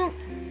planet now,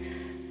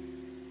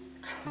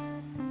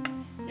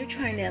 they're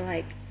trying to,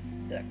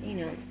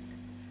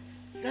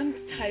 some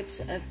types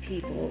of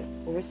people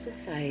or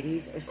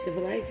societies or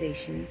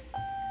civilizations,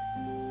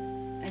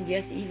 and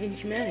yes, even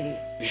humanity,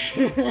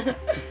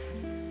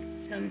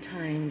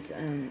 sometimes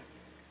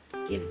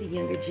give the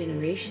younger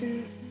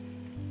generations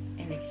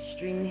an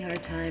extremely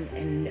hard time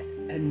and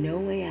a no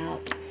way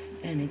out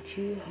and a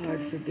too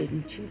hard,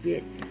 forbidden,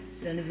 2-bit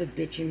son of a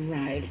bitchin'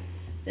 ride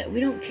that we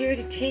don't care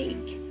to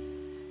take.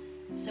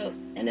 So,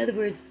 in other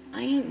words,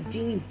 I ain't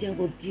doing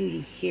double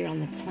duty here on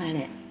the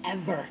planet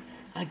ever.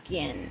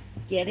 again.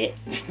 Get it?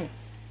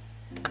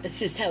 That's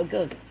just how it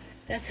goes.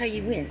 That's how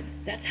you win.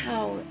 That's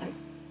how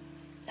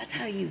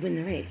you win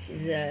the race.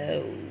 Is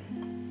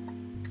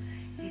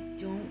you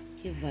don't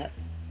give up,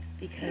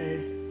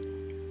 because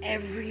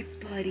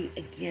everybody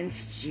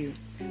against you,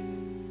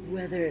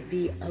 whether it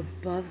be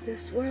above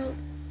this world,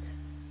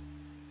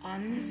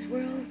 on this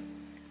world,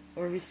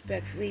 or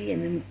respectfully,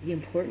 and the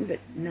important but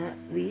not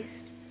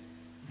least,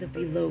 the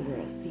below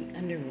world, the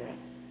underworld.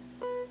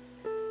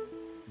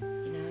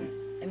 You know,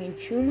 I mean,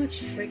 too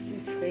much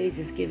freaking praise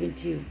is given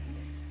to,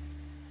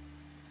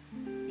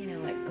 you know,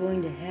 like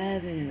going to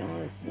heaven and all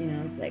this. You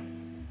know, it's like,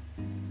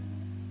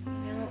 you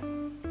know,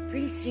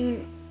 pretty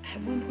soon,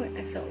 at one point,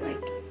 I felt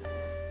like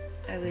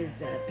I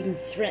was being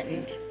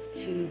threatened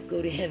to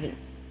go to heaven.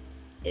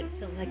 It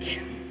felt like,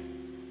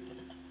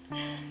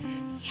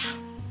 yeah,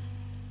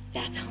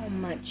 that's how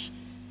much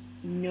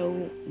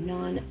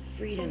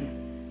non-freedom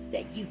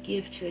that you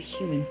give to a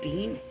human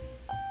being,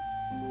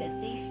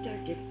 that they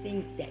start to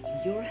think that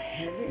your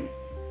heaven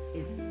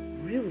is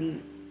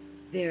really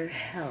their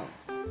hell.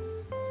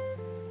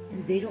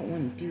 And they don't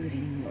want to do it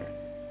anymore.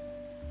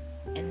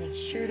 And they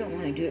sure don't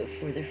want to do it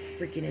for their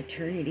freaking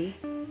eternity.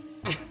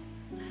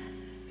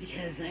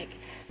 Because, like,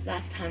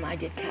 last time I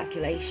did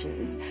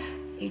calculations,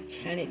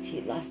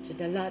 eternity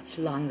lasted a lot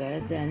longer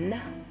than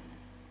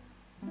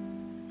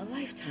a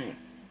lifetime.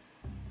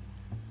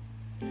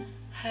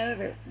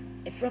 However,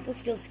 if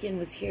Rumpelstiltskin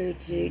was here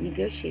to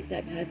negotiate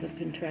that type of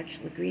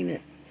contractual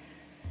agreement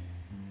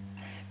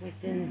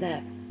within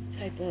that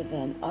type of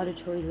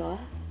auditory law,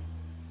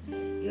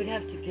 you would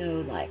have to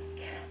go like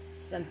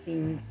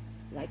something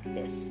like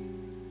this.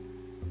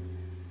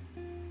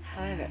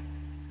 However,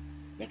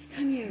 next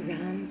time you're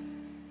around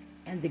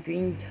and the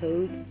green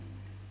toad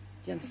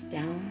jumps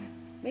down,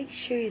 make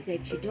sure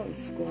that you don't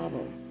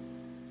squabble.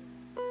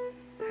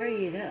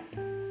 Hurry it up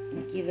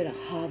and give it a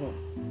hobble.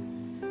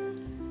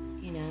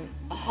 You know,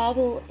 a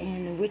hobble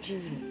in a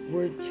witch's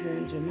word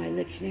terms, or my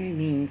dictionary,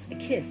 means a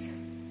kiss.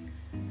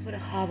 That's what a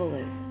hobble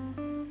is.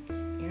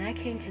 And I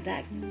came to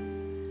that,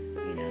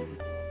 you know,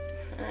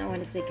 I don't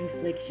want to say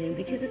confliction,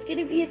 because it's going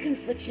to be a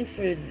confliction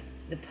for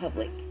the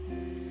public.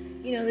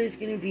 You know, there's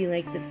going to be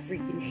like the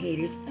freaking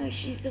haters. Oh,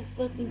 she's so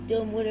fucking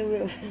dumb,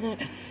 whatever.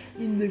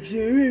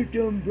 You're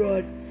dumb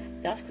broad.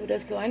 That's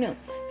cool, I know.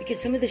 Because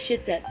some of the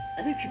shit that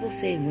other people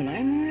say when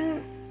I'm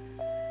around,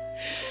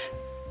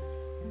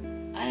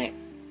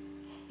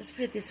 let's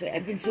put it this way,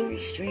 I've been so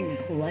restrained my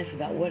whole life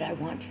about what I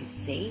want to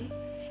say,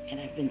 and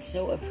I've been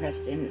so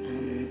oppressed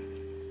and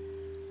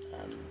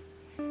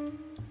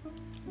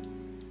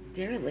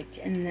derelict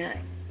in that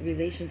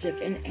relationship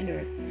and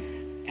or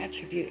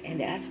attribute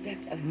and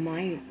aspect of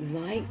my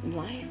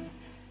life,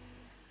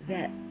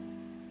 that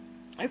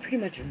I pretty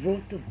much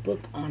wrote the book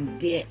on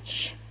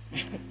bitch.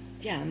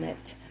 Damn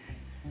it.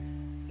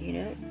 You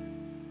know?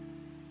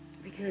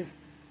 Because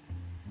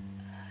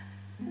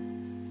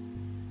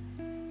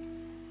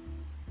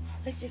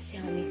let's just say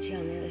I'll meet you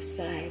on the other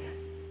side.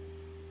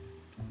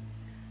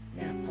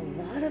 Now, a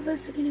lot of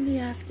us are going to be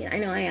asking, I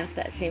know I asked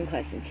that same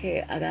question to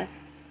Agatha.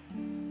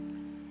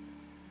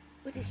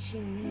 What does she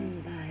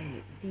mean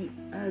by the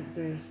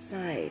other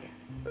side?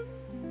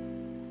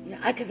 You know,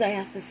 because I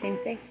asked the same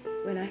thing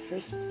when I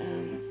first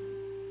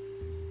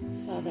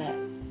saw that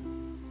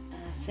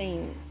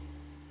saying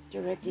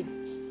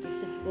directed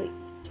specifically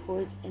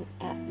towards and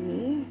at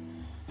me.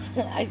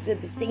 I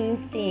said the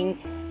same thing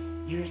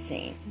you're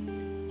saying.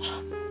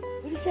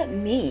 What does that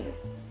mean?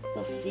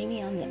 They'll see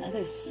me on the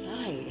other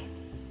side.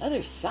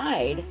 Other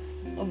side?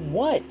 Of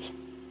what?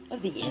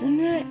 Of the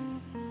internet?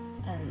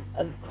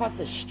 Across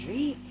the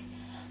street?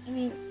 I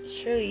mean,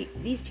 surely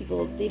these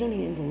people, they don't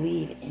even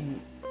believe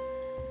in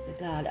the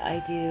God I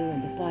do,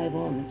 and the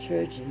Bible, and the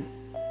church, and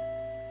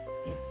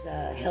it's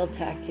hell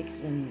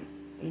tactics, and,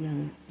 you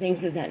know,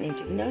 things of that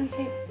nature. You know what I'm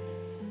saying?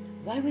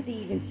 Why would they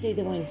even say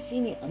they want to see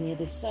me on the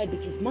other side?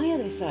 Because my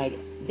other side,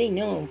 they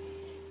know,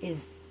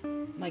 is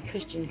my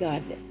Christian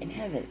God in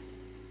heaven.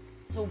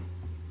 So,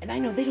 and I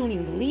know they don't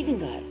even believe in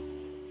God.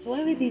 So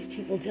why would these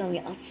people tell me,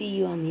 I'll see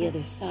you on the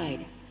other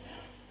side?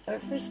 When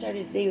it first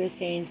started, they were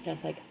saying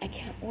stuff like, I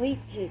can't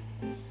wait to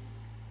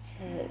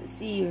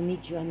see you or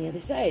meet you on the other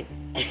side.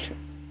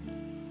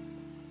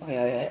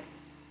 Okay.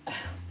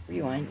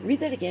 Rewind. Read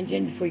that again,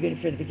 Jen, before you go any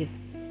further, because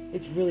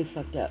it's really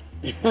fucked up.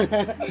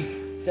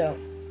 So,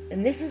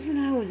 and this is when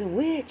I was a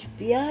witch,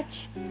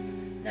 biatch.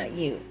 Not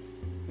you.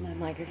 My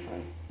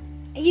microphone.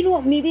 And you know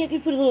what? Maybe I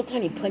could put a little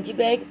tiny punchy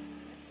bag.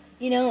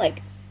 You know,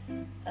 like,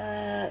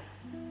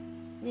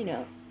 you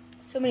know,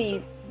 so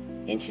many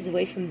inches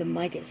away from the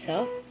mic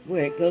itself,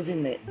 where it goes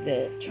in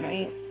the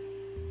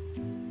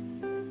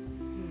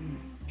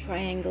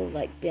triangle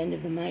like bend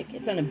of the mic.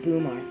 It's on a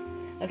boom arm.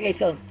 Okay,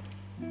 so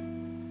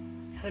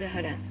hold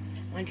on. I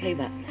want to tell you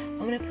about. I'm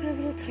gonna put a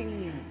little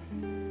tiny.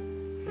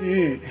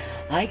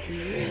 I could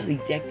really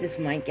deck this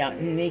mic out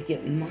and make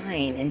it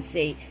mine and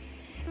say,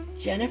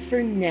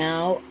 Jennifer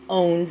now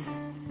owns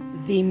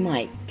the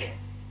mic.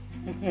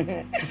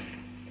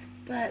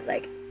 But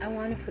like, I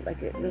want to put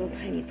like a little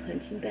tiny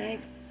punching bag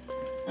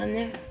on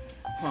there.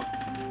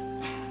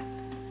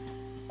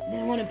 then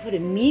I want to put a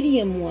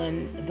medium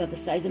one about the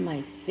size of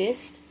my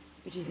fist,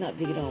 which is not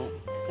big at all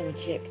because I'm a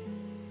chick,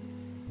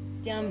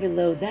 down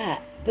below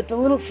that. But the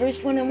little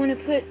first one I want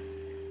to put,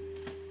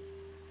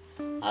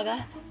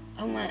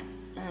 I want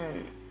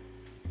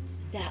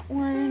that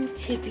one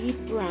to be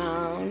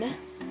brown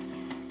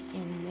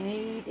and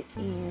made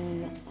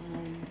in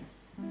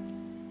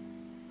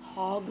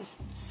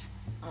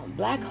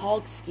black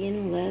hog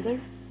skin leather.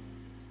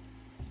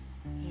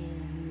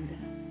 And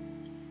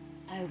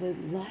I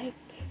would like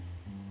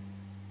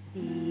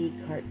the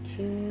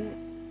cartoon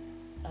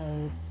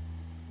of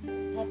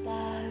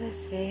Papa the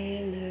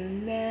Sailor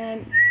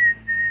Man.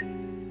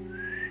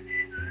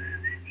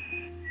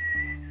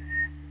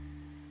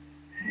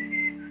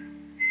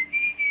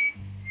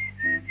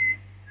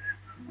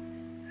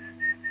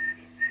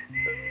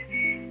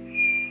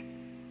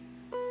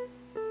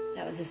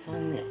 That was a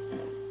song that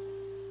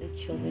the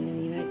children in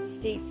the United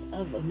States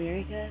of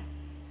America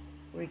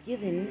were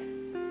given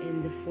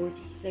in the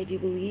 40s, I do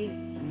believe.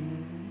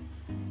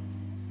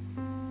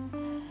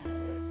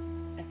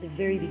 At the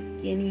very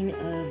beginning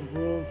of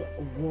World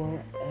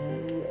War.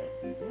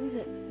 What was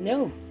it?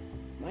 No,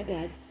 my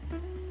bad.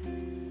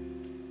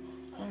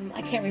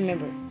 I can't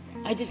remember.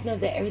 I just know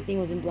that everything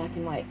was in black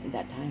and white at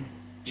that time.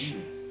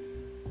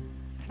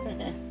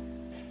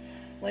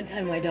 One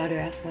time my daughter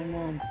asked my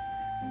mom,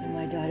 when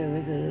my daughter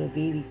was a little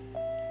baby,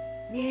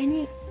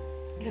 Nanny,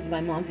 because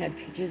my mom had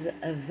pictures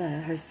of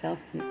herself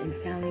and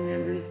family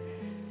members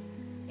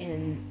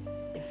and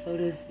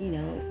photos,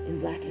 in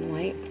black and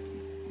white.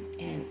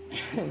 And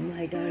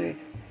my daughter,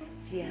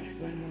 she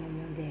asked my mom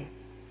one day,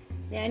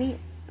 Nanny,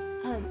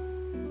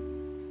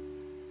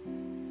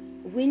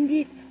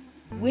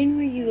 when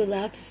were you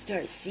allowed to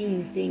start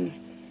seeing things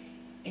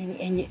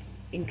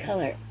in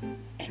color?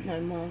 And my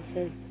mom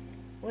says,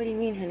 what do you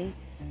mean, honey?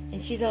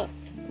 And she's all,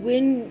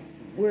 when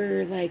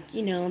were,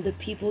 the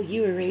people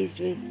you were raised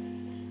with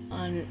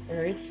on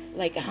Earth,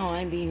 like how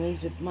I'm being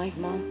raised with my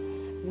mom,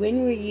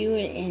 when were you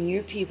and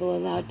your people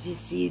allowed to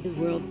see the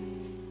world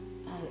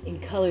in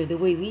color, the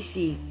way we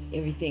see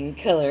everything in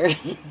color?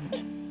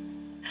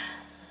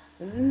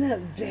 Isn't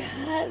that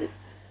bad?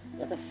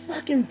 That's a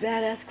fucking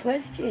badass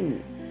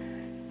question.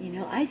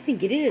 I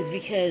think it is,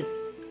 because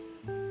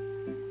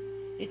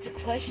it's a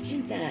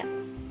question that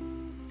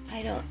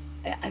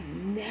I've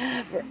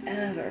never,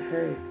 ever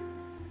heard.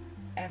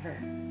 Ever.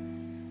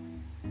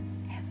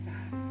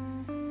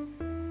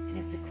 And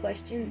it's a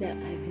question that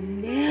I've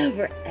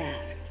never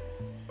asked.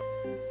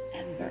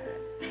 Ever.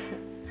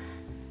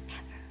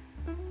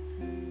 Ever.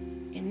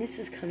 And this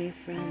was coming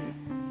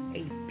from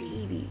a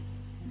baby.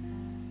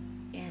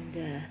 And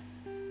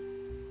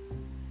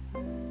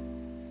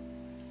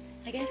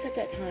I guess at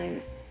that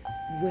time,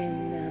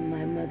 when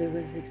my mother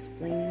was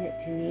explaining it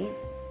to me,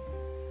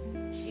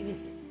 she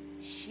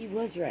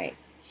was right.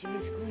 She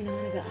was going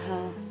on about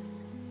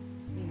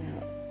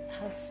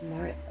how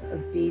smart a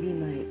baby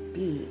might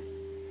be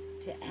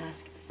to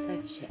ask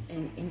such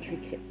an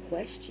intricate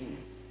question.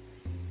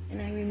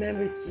 And I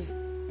remember just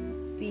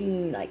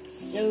being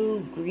so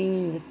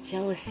green with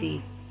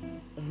jealousy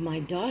of my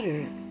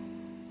daughter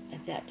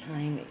at that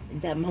time,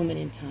 at that moment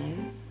in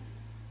time,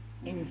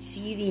 and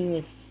seething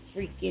with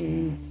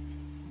freaking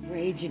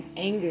rage and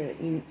anger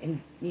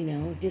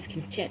and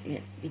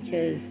discontentment,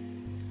 because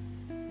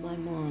my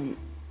mom,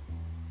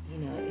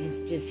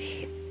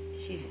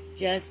 she's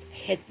just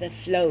hit the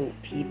flow,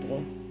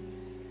 people,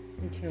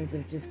 in terms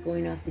of just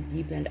going off the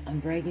deep end. I'm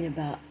bragging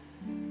about,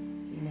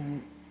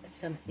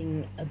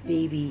 something a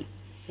baby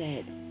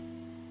said,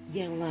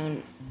 yet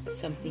alone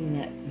something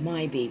that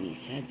my baby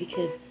said,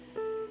 because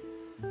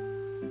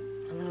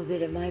a little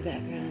bit of my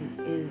background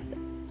is,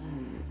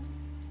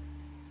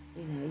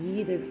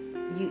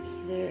 you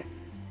either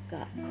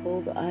got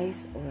cold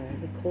ice or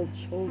the cold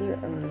shoulder,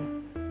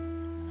 or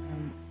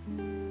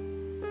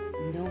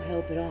no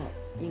help at all,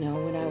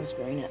 when I was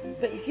growing up.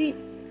 But you see,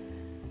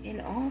 in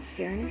all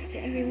fairness to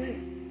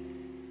everyone,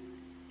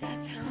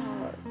 that's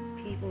how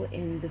people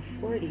in the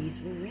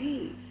 40s were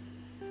raised.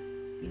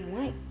 You know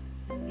why?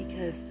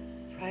 Because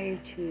prior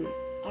to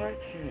our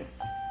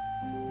parents,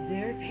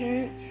 their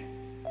parents,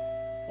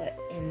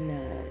 in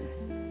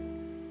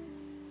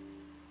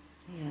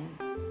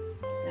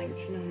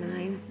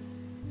 1909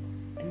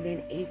 and then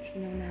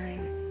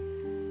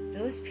 1809,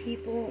 those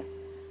people,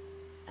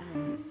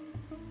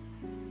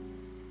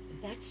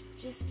 that's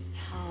just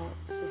how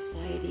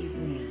society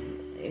ran.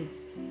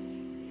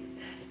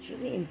 It's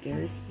really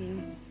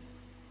embarrassing,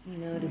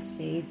 to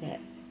say that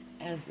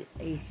as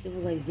a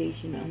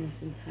civilization on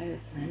this entire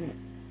planet,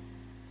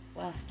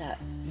 whilst that,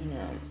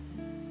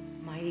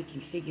 mighty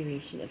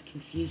configuration of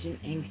confusion,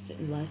 angst,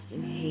 and lust,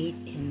 and hate,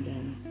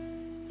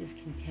 and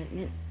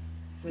discontentment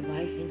for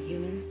life in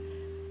humans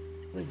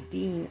was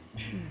being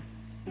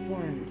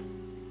formed.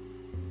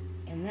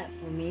 And that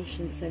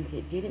formation, since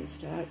it didn't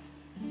start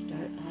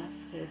off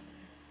with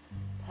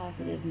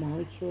positive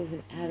molecules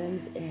and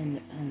atoms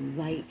and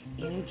light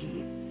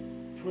energy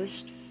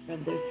pushed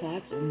from their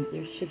thoughts or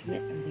their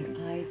shiftment of their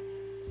eyes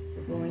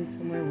for going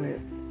somewhere where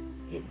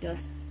it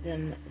does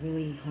them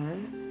really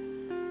harm,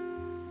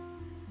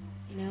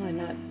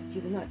 and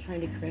people not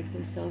trying to correct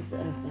themselves of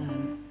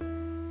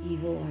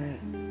evil or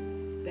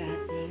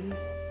bad things.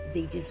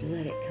 They just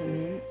let it come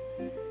in,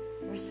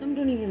 or some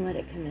don't even let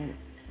it come in.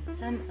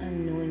 Some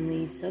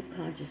unknowingly,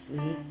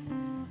 subconsciously,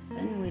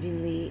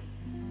 unwittingly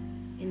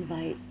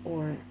invite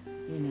or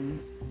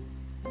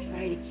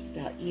try to keep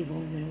out evil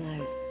in their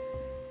lives.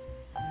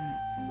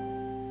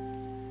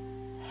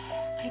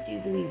 I do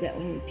believe that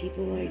when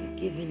people are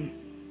given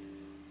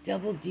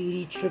double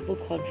duty, triple,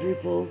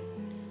 quadruple,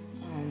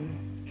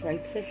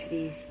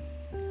 triplicities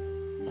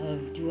of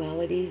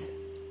dualities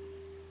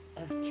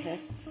of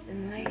tests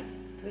in life,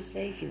 per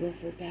se, if you will,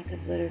 for a backup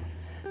letter,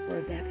 for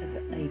a back of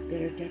a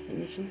better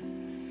definition,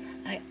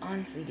 I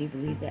honestly do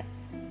believe that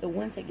the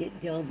ones that get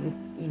dealt with,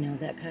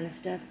 that kind of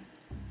stuff,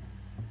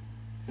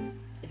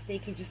 if they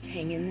can just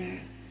hang in there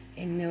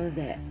and know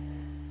that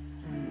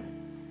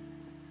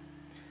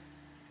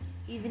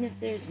even if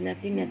there's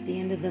nothing at the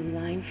end of the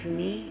line for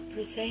me,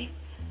 per se,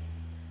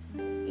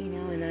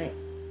 and I,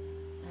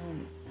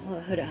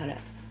 hold on.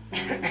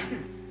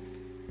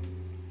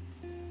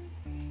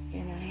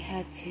 And I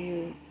had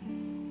to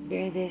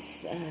bear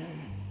this,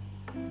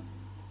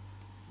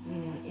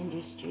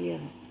 industry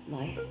of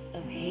life,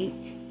 of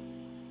hate,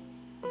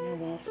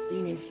 whilst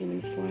being in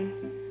human form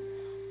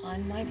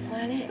on my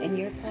planet and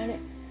your planet.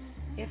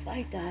 If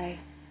I die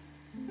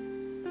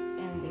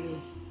and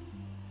there's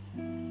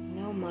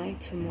no my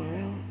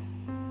tomorrow,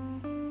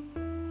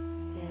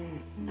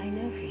 then I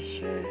know for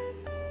sure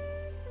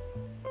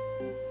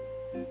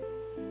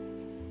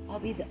I'll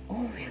be the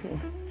only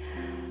one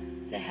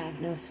to have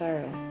no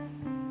sorrow.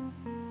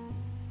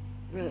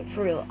 Really,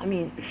 for real. I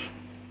mean,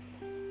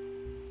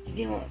 do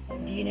you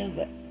know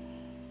that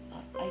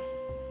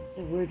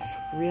the word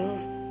for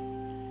reals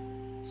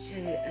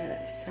should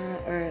sound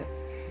or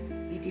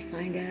be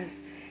defined as,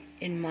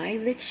 in my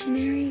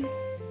dictionary?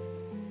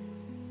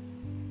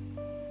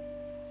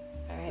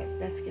 Alright,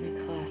 that's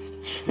gonna cost.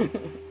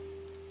 Okay,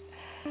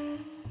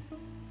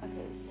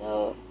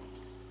 so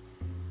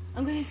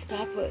I'm gonna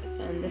stop with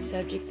the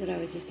subject that I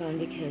was just on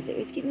because it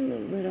was getting a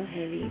little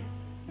heavy.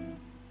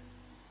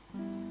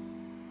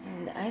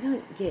 And I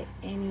don't get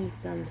any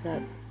thumbs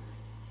up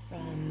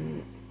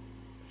from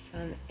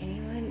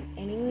anyone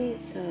anyway,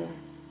 so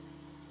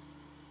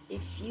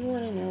if you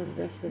want to know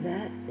the rest of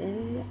that,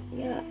 then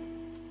yeah,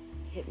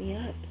 hit me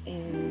up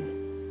and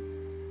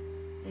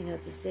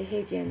just say,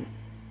 hey Jen,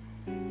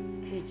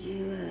 could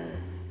you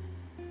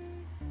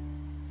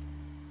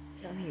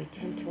tell me your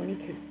 1020,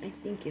 because I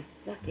think you're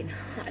fucking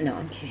hot. No,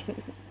 I'm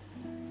kidding.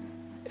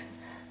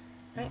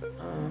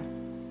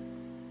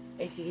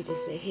 If you could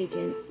just say, hey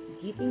Jen,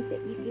 do you think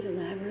that you could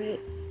elaborate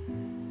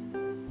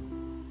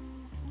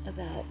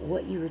about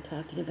what you were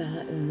talking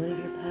about in one of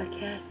your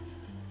podcasts,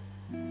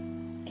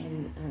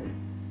 and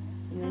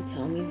then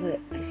tell me what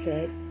I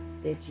said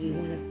that you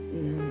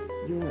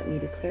want me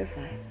to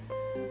clarify,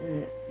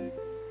 and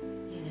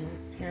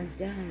hands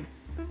down,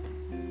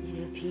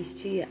 peace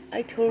to you.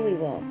 I totally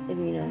will,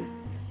 and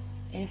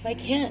if I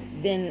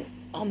can't, then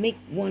I'll make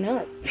one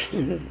up.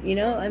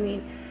 I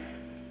mean,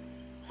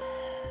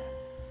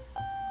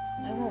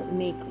 I won't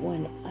make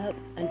one up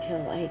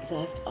until I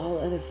exhaust all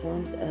other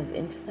forms of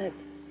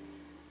intellect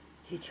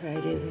to try to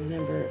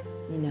remember,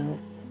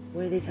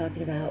 what are they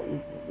talking about,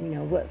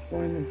 what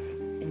form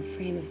and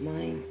frame of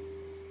mind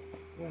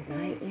was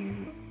I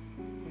in,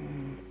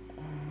 and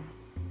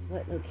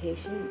what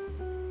location,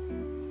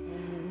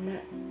 and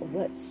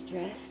what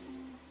stress,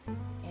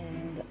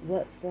 and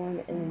what form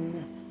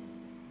in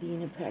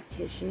being a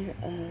practitioner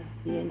of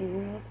the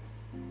underworld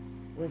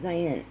was I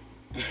in.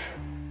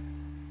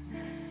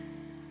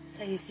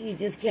 So you see, you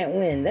just can't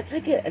win. That's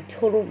like a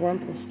total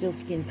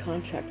Rumpelstiltskin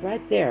contract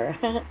right there.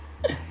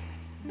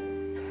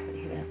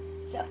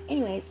 So,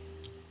 anyways,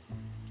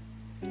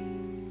 I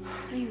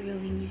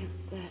really need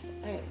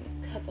a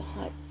cup of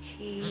hot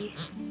tea.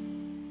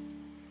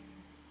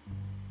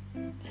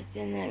 But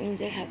then that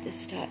means I have to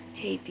stop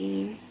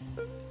taping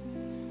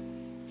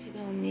to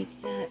go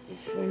make that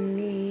just for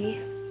me.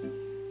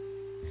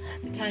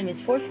 The time is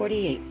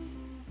 4:48.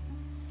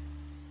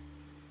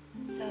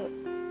 So,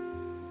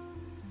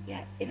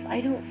 yeah, if I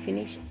don't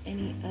finish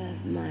any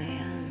of my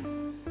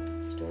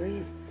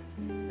stories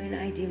when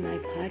I do my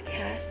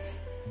podcasts,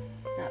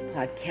 not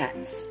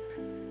podcasts,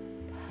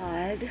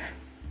 podcasts,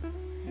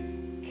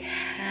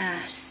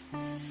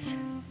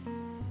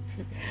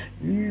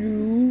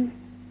 you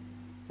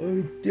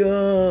are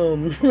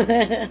dumb.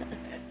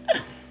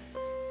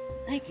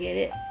 I get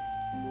it.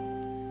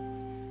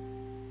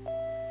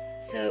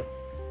 So,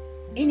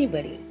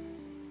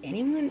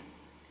 anyone,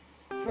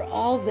 for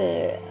all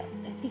the,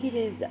 I think it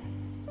is, now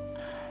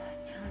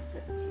it's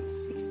up to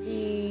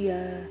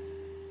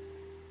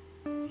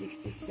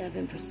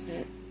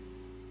 67%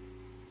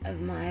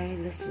 of my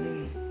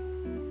listeners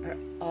are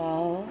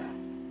all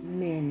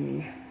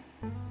men.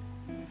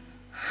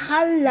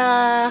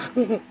 Holla!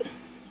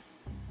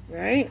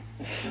 Right?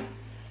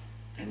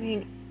 I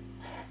mean,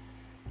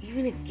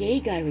 even a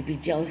gay guy would be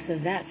jealous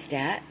of that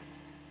stat.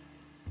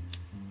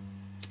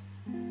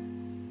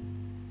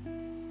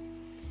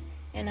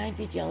 And I'd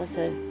be jealous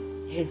of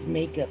his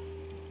makeup,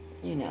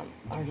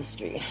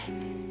 artistry.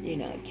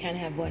 Can't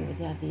have one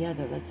without the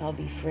other. Let's all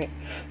be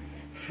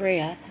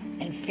Freya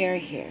and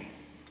Fairhair.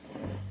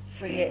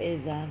 Freya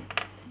is a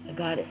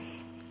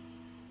goddess.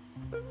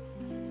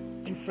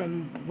 And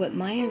from what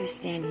my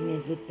understanding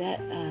is with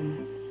that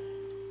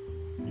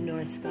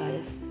Norse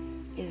goddess,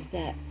 is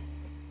that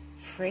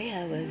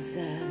Freya was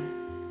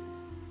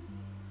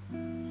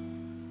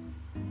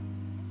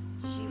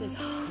she was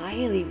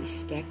highly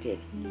respected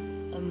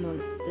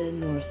amongst the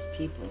Norse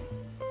people.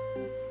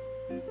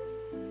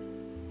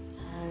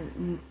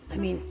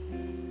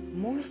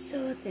 More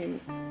so than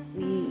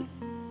we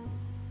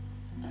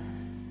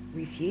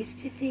refuse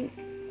to think,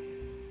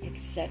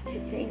 accept to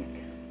think,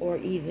 or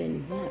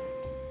even want,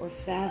 or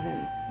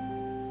fathom,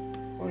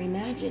 or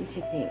imagine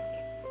to think.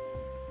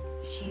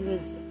 She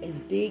was as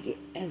big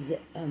as a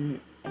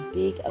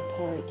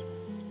part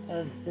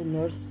of the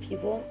Norse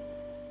people,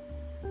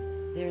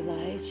 their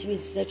lives. She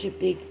was such a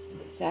big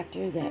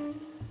factor that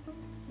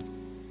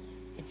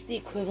it's the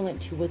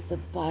equivalent to what the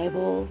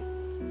Bible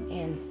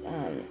and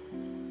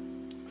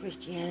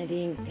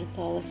Christianity and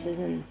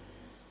Catholicism,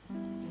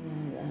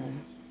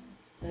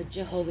 the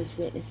Jehovah's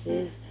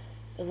Witnesses,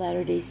 the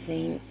Latter-day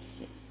Saints,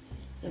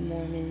 the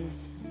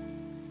Mormons,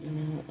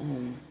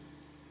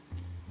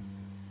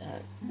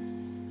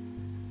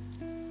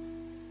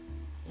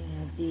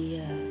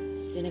 the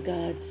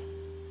synagogues,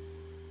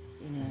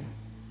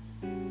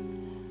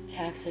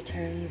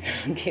 taxiderms.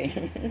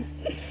 Okay.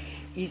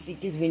 You see,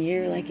 because when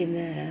you're like in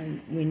the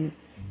when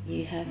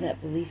you have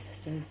that belief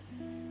system,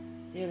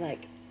 they're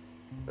like,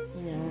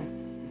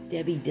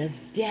 Debbie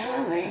does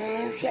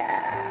Dallas,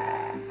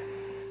 yeah.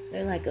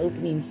 They're like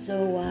opening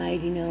so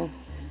wide,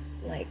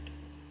 like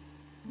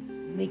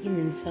making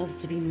themselves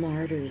to be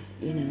martyrs,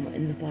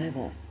 in the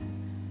Bible.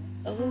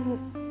 Oh,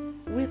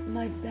 whip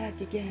my back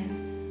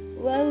again.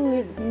 Woe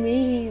is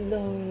me,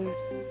 Lord.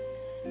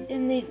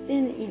 And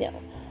then,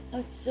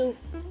 I'm so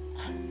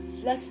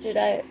flustered,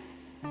 I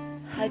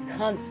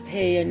can't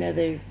pay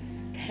another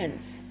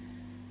pence,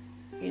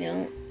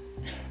 And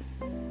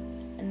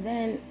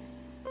then,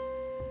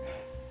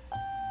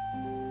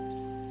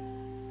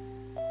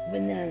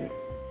 when the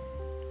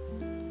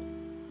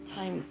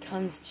time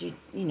comes to,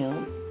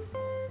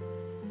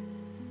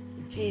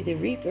 pay the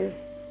reaper,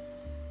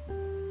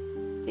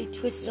 they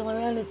twist it all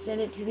around and send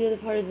it to the other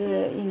part of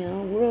the,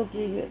 world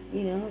to,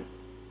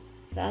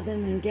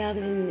 fathom and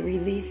gather and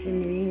release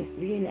and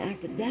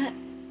reenact that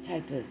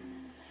type of,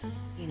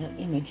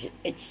 image.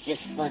 It's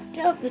just fucked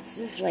up. It's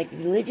just like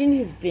religion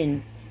has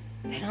been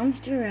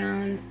pounced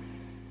around.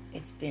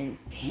 It's been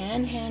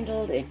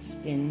panhandled. It's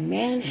been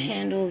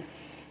manhandled.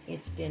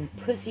 It's been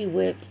pussy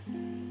whipped.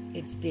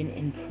 It's been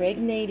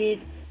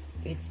impregnated.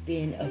 It's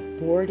been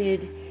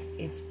aborted.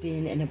 It's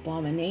been an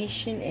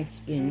abomination. It's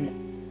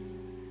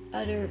been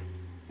utter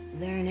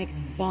larynx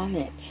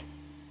vomit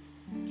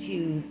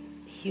to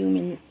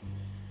human,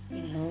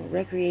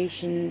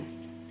 recreations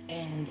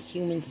and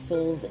human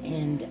souls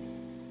and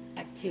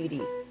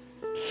activities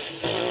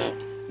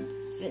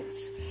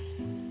since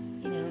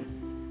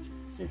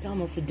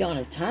almost the dawn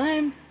of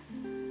time.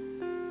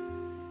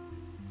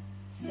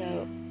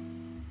 So,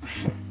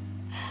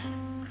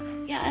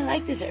 yeah, I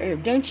like this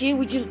herb, don't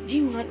you? Do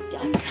you want,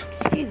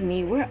 excuse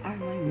me, where are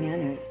my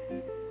manners?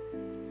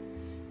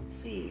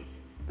 Please,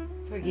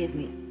 forgive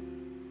me.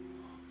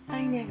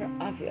 I never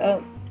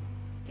offer,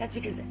 that's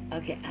because,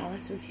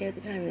 Alice was here at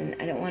the time, and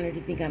I don't want her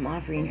to think I'm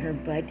offering her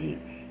bud to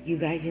you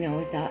guys,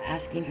 without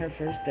asking her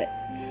first, but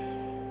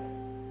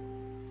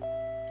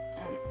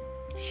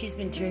she's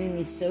been turning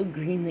me so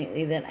green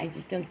lately that I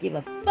just don't give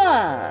a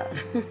fuck.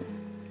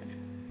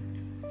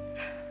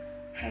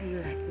 How do you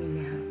like me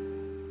now?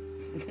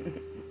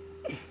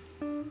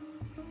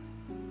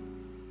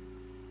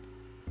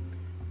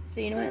 So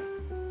you know what?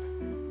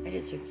 I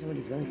just heard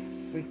somebody's really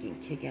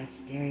freaking kick-ass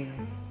stereo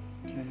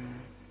turn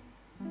on.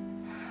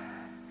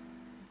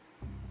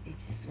 It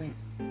just went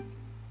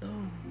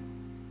boom.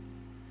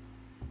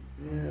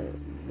 Real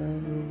low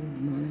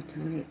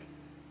monotonic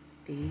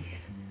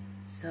bass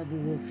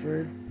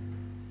subwoofer,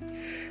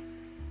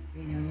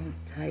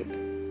 type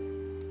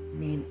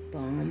named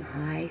bomb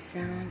high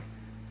sound.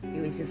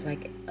 It was just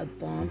like a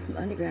bomb from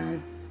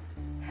underground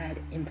had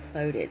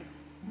imploded.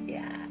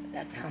 Yeah,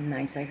 that's how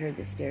nice I heard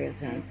the stereo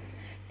sound.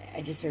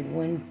 I just heard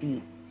one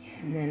beat,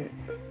 and then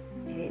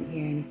I didn't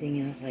hear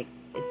anything else.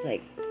 It's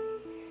like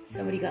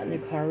somebody got in their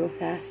car real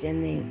fast,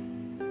 and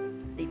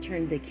they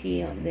turned the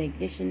key on the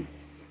ignition,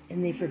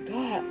 and they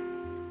forgot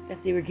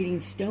that they were getting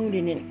stoned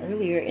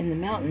earlier in the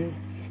mountains,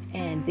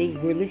 and they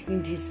were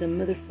listening to some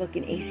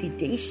motherfucking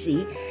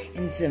AC/DC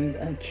and some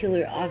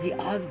killer Ozzy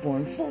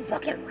Osbourne full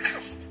fucking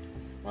blast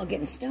while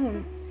getting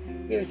stoned.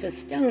 They were so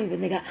stoned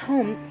when they got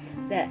home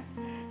that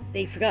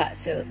they forgot.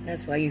 So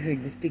that's why you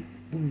heard this big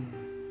boom.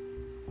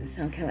 It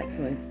sounded kind of like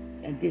from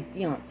a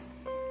distance,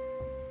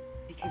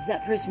 because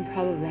that person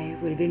probably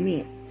would have been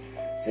me.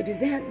 So does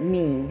that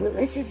mean,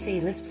 let's just say,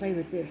 let's play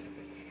with this.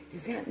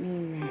 Does that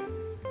mean that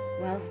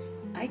whilst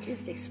I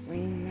just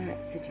explained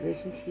that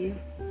situation to you,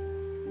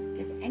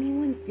 does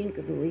anyone think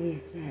or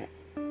believe that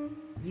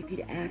you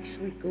could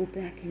actually go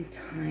back in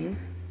time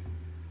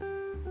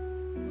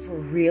for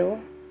real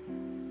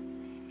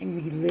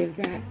and relive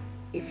that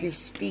if you're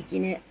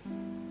speaking it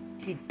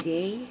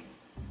today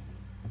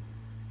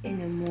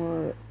in a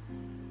more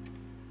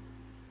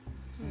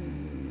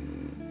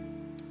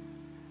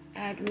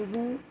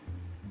admirable,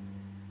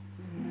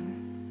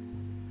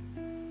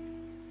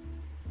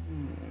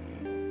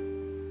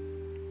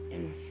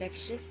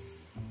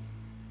 infectious,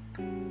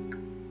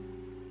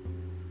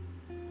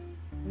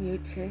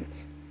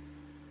 mutant,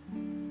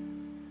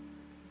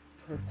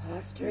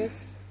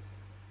 preposterous,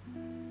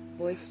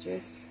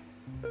 boisterous,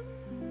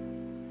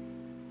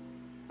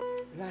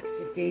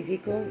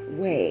 lackadaisical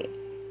way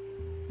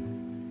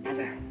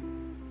ever.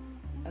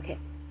 Okay.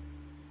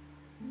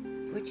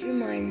 Put your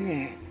mind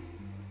there.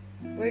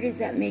 Where does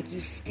that make you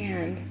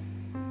stand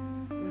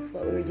with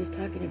what we were just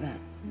talking about?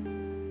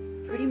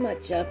 Pretty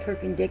much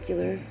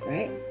perpendicular,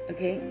 right?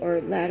 Okay,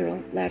 or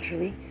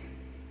laterally.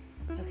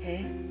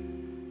 Okay.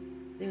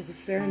 There's a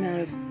fair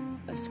amount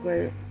of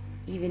square,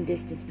 even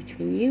distance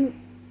between you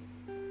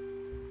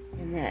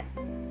and that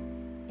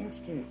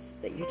instance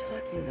that you're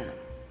talking about.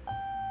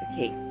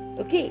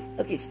 Okay,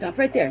 stop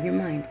right there, your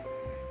mind.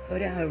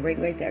 Hold on,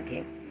 right there,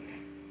 okay.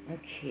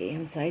 Okay,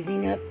 I'm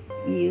sizing up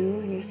you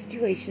and your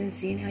situation,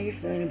 seeing how you're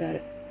feeling about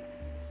it.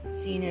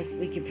 Seeing if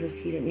we can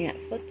proceed it. Yeah,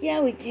 fuck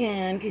yeah we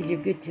can, because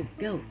you're good to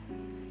go.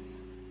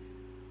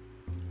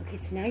 Okay,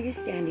 so now you're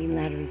standing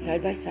laterally,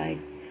 side by side,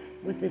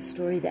 with the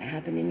story that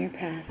happened in your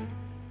past.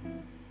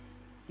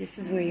 This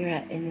is where you're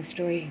at in the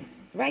story,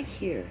 right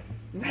here,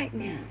 right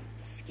now,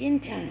 skin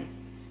time.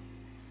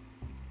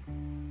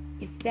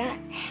 If that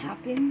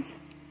happens,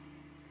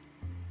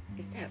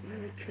 if that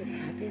really could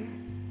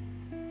happen,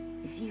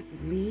 if you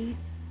believe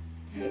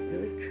that it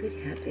really could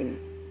happen,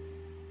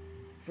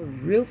 for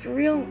real,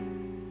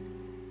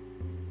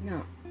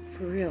 no,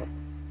 for real,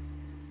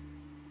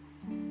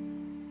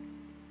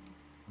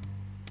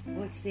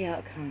 what's the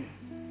outcome?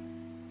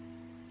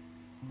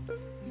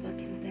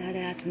 Fucking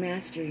badass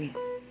mastery.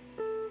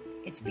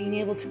 It's being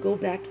able to go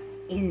back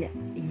in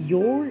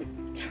your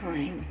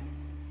time.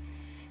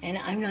 And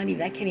I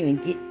can't even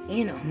get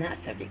in on that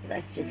subject.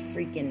 That's just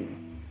freaking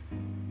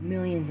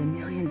millions and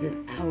millions of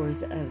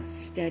hours of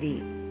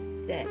study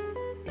that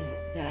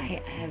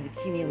I have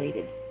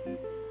accumulated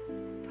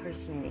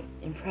personally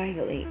and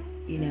privately,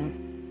 you know.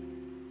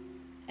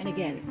 And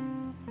again,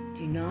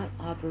 do not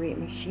operate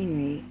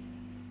machinery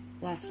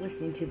whilst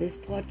listening to this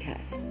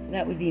podcast.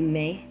 That would be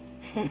May.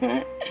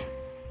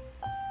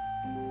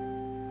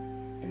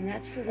 And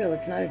that's for real.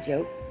 It's not a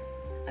joke.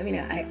 I mean,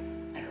 I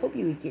hope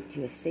you would get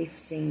to a safe,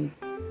 sane,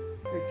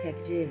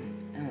 protective,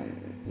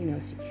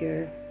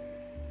 secure,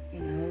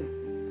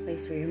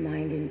 place where your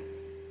mind and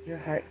your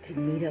heart could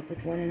meet up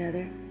with one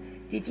another.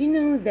 Did you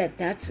know that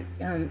that's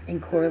in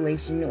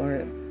correlation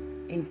or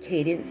in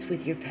cadence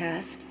with your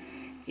past?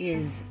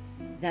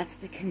 That's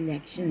the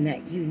connection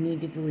that you need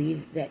to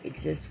believe that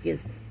exists,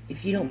 because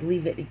if you don't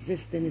believe it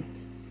exists, then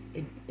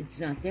it's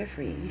not there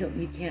for you.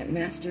 You can't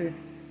master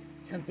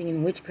something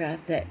in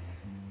witchcraft that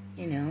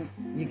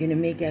you're gonna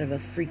make out of a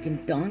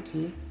freaking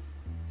donkey,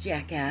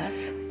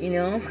 jackass. I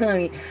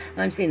mean,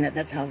 I'm saying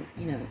that's how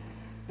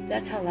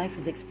life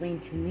was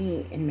explained to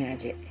me in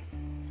magic.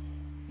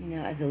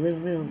 As a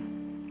little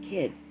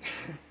kid.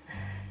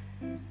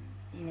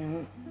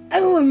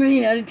 Oh, I'm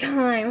running out of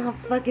time. How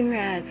fucking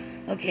rad.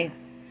 Okay,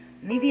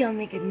 maybe I'll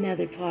make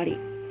another potty.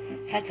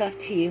 Hats off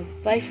to you.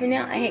 Bye for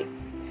now. Hey,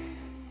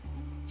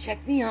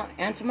 check me out.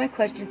 Answer my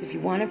questions. If you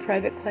want a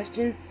private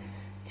question,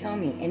 tell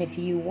me. And if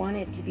you want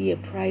it to be a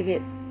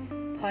private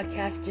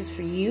podcast just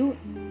for you,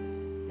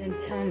 then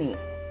tell me.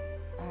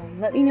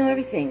 Let me know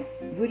everything.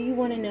 What do you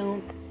want to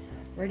know?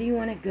 Where do you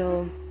want to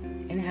go?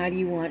 And how do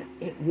you want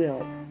it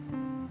willed?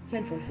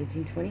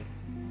 10-4-15-20.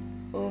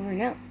 Over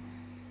and out.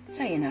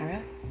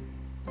 Sayonara.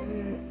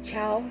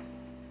 Ciao.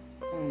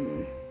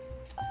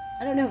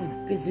 I don't know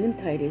what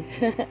Gesundheit is.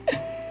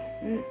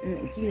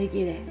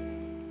 Gile.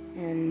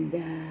 And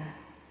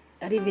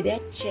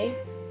arrivederci.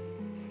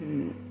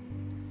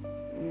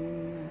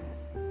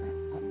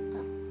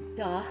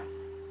 Da.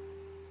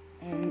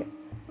 And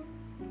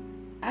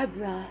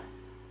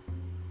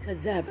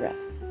abracadabra.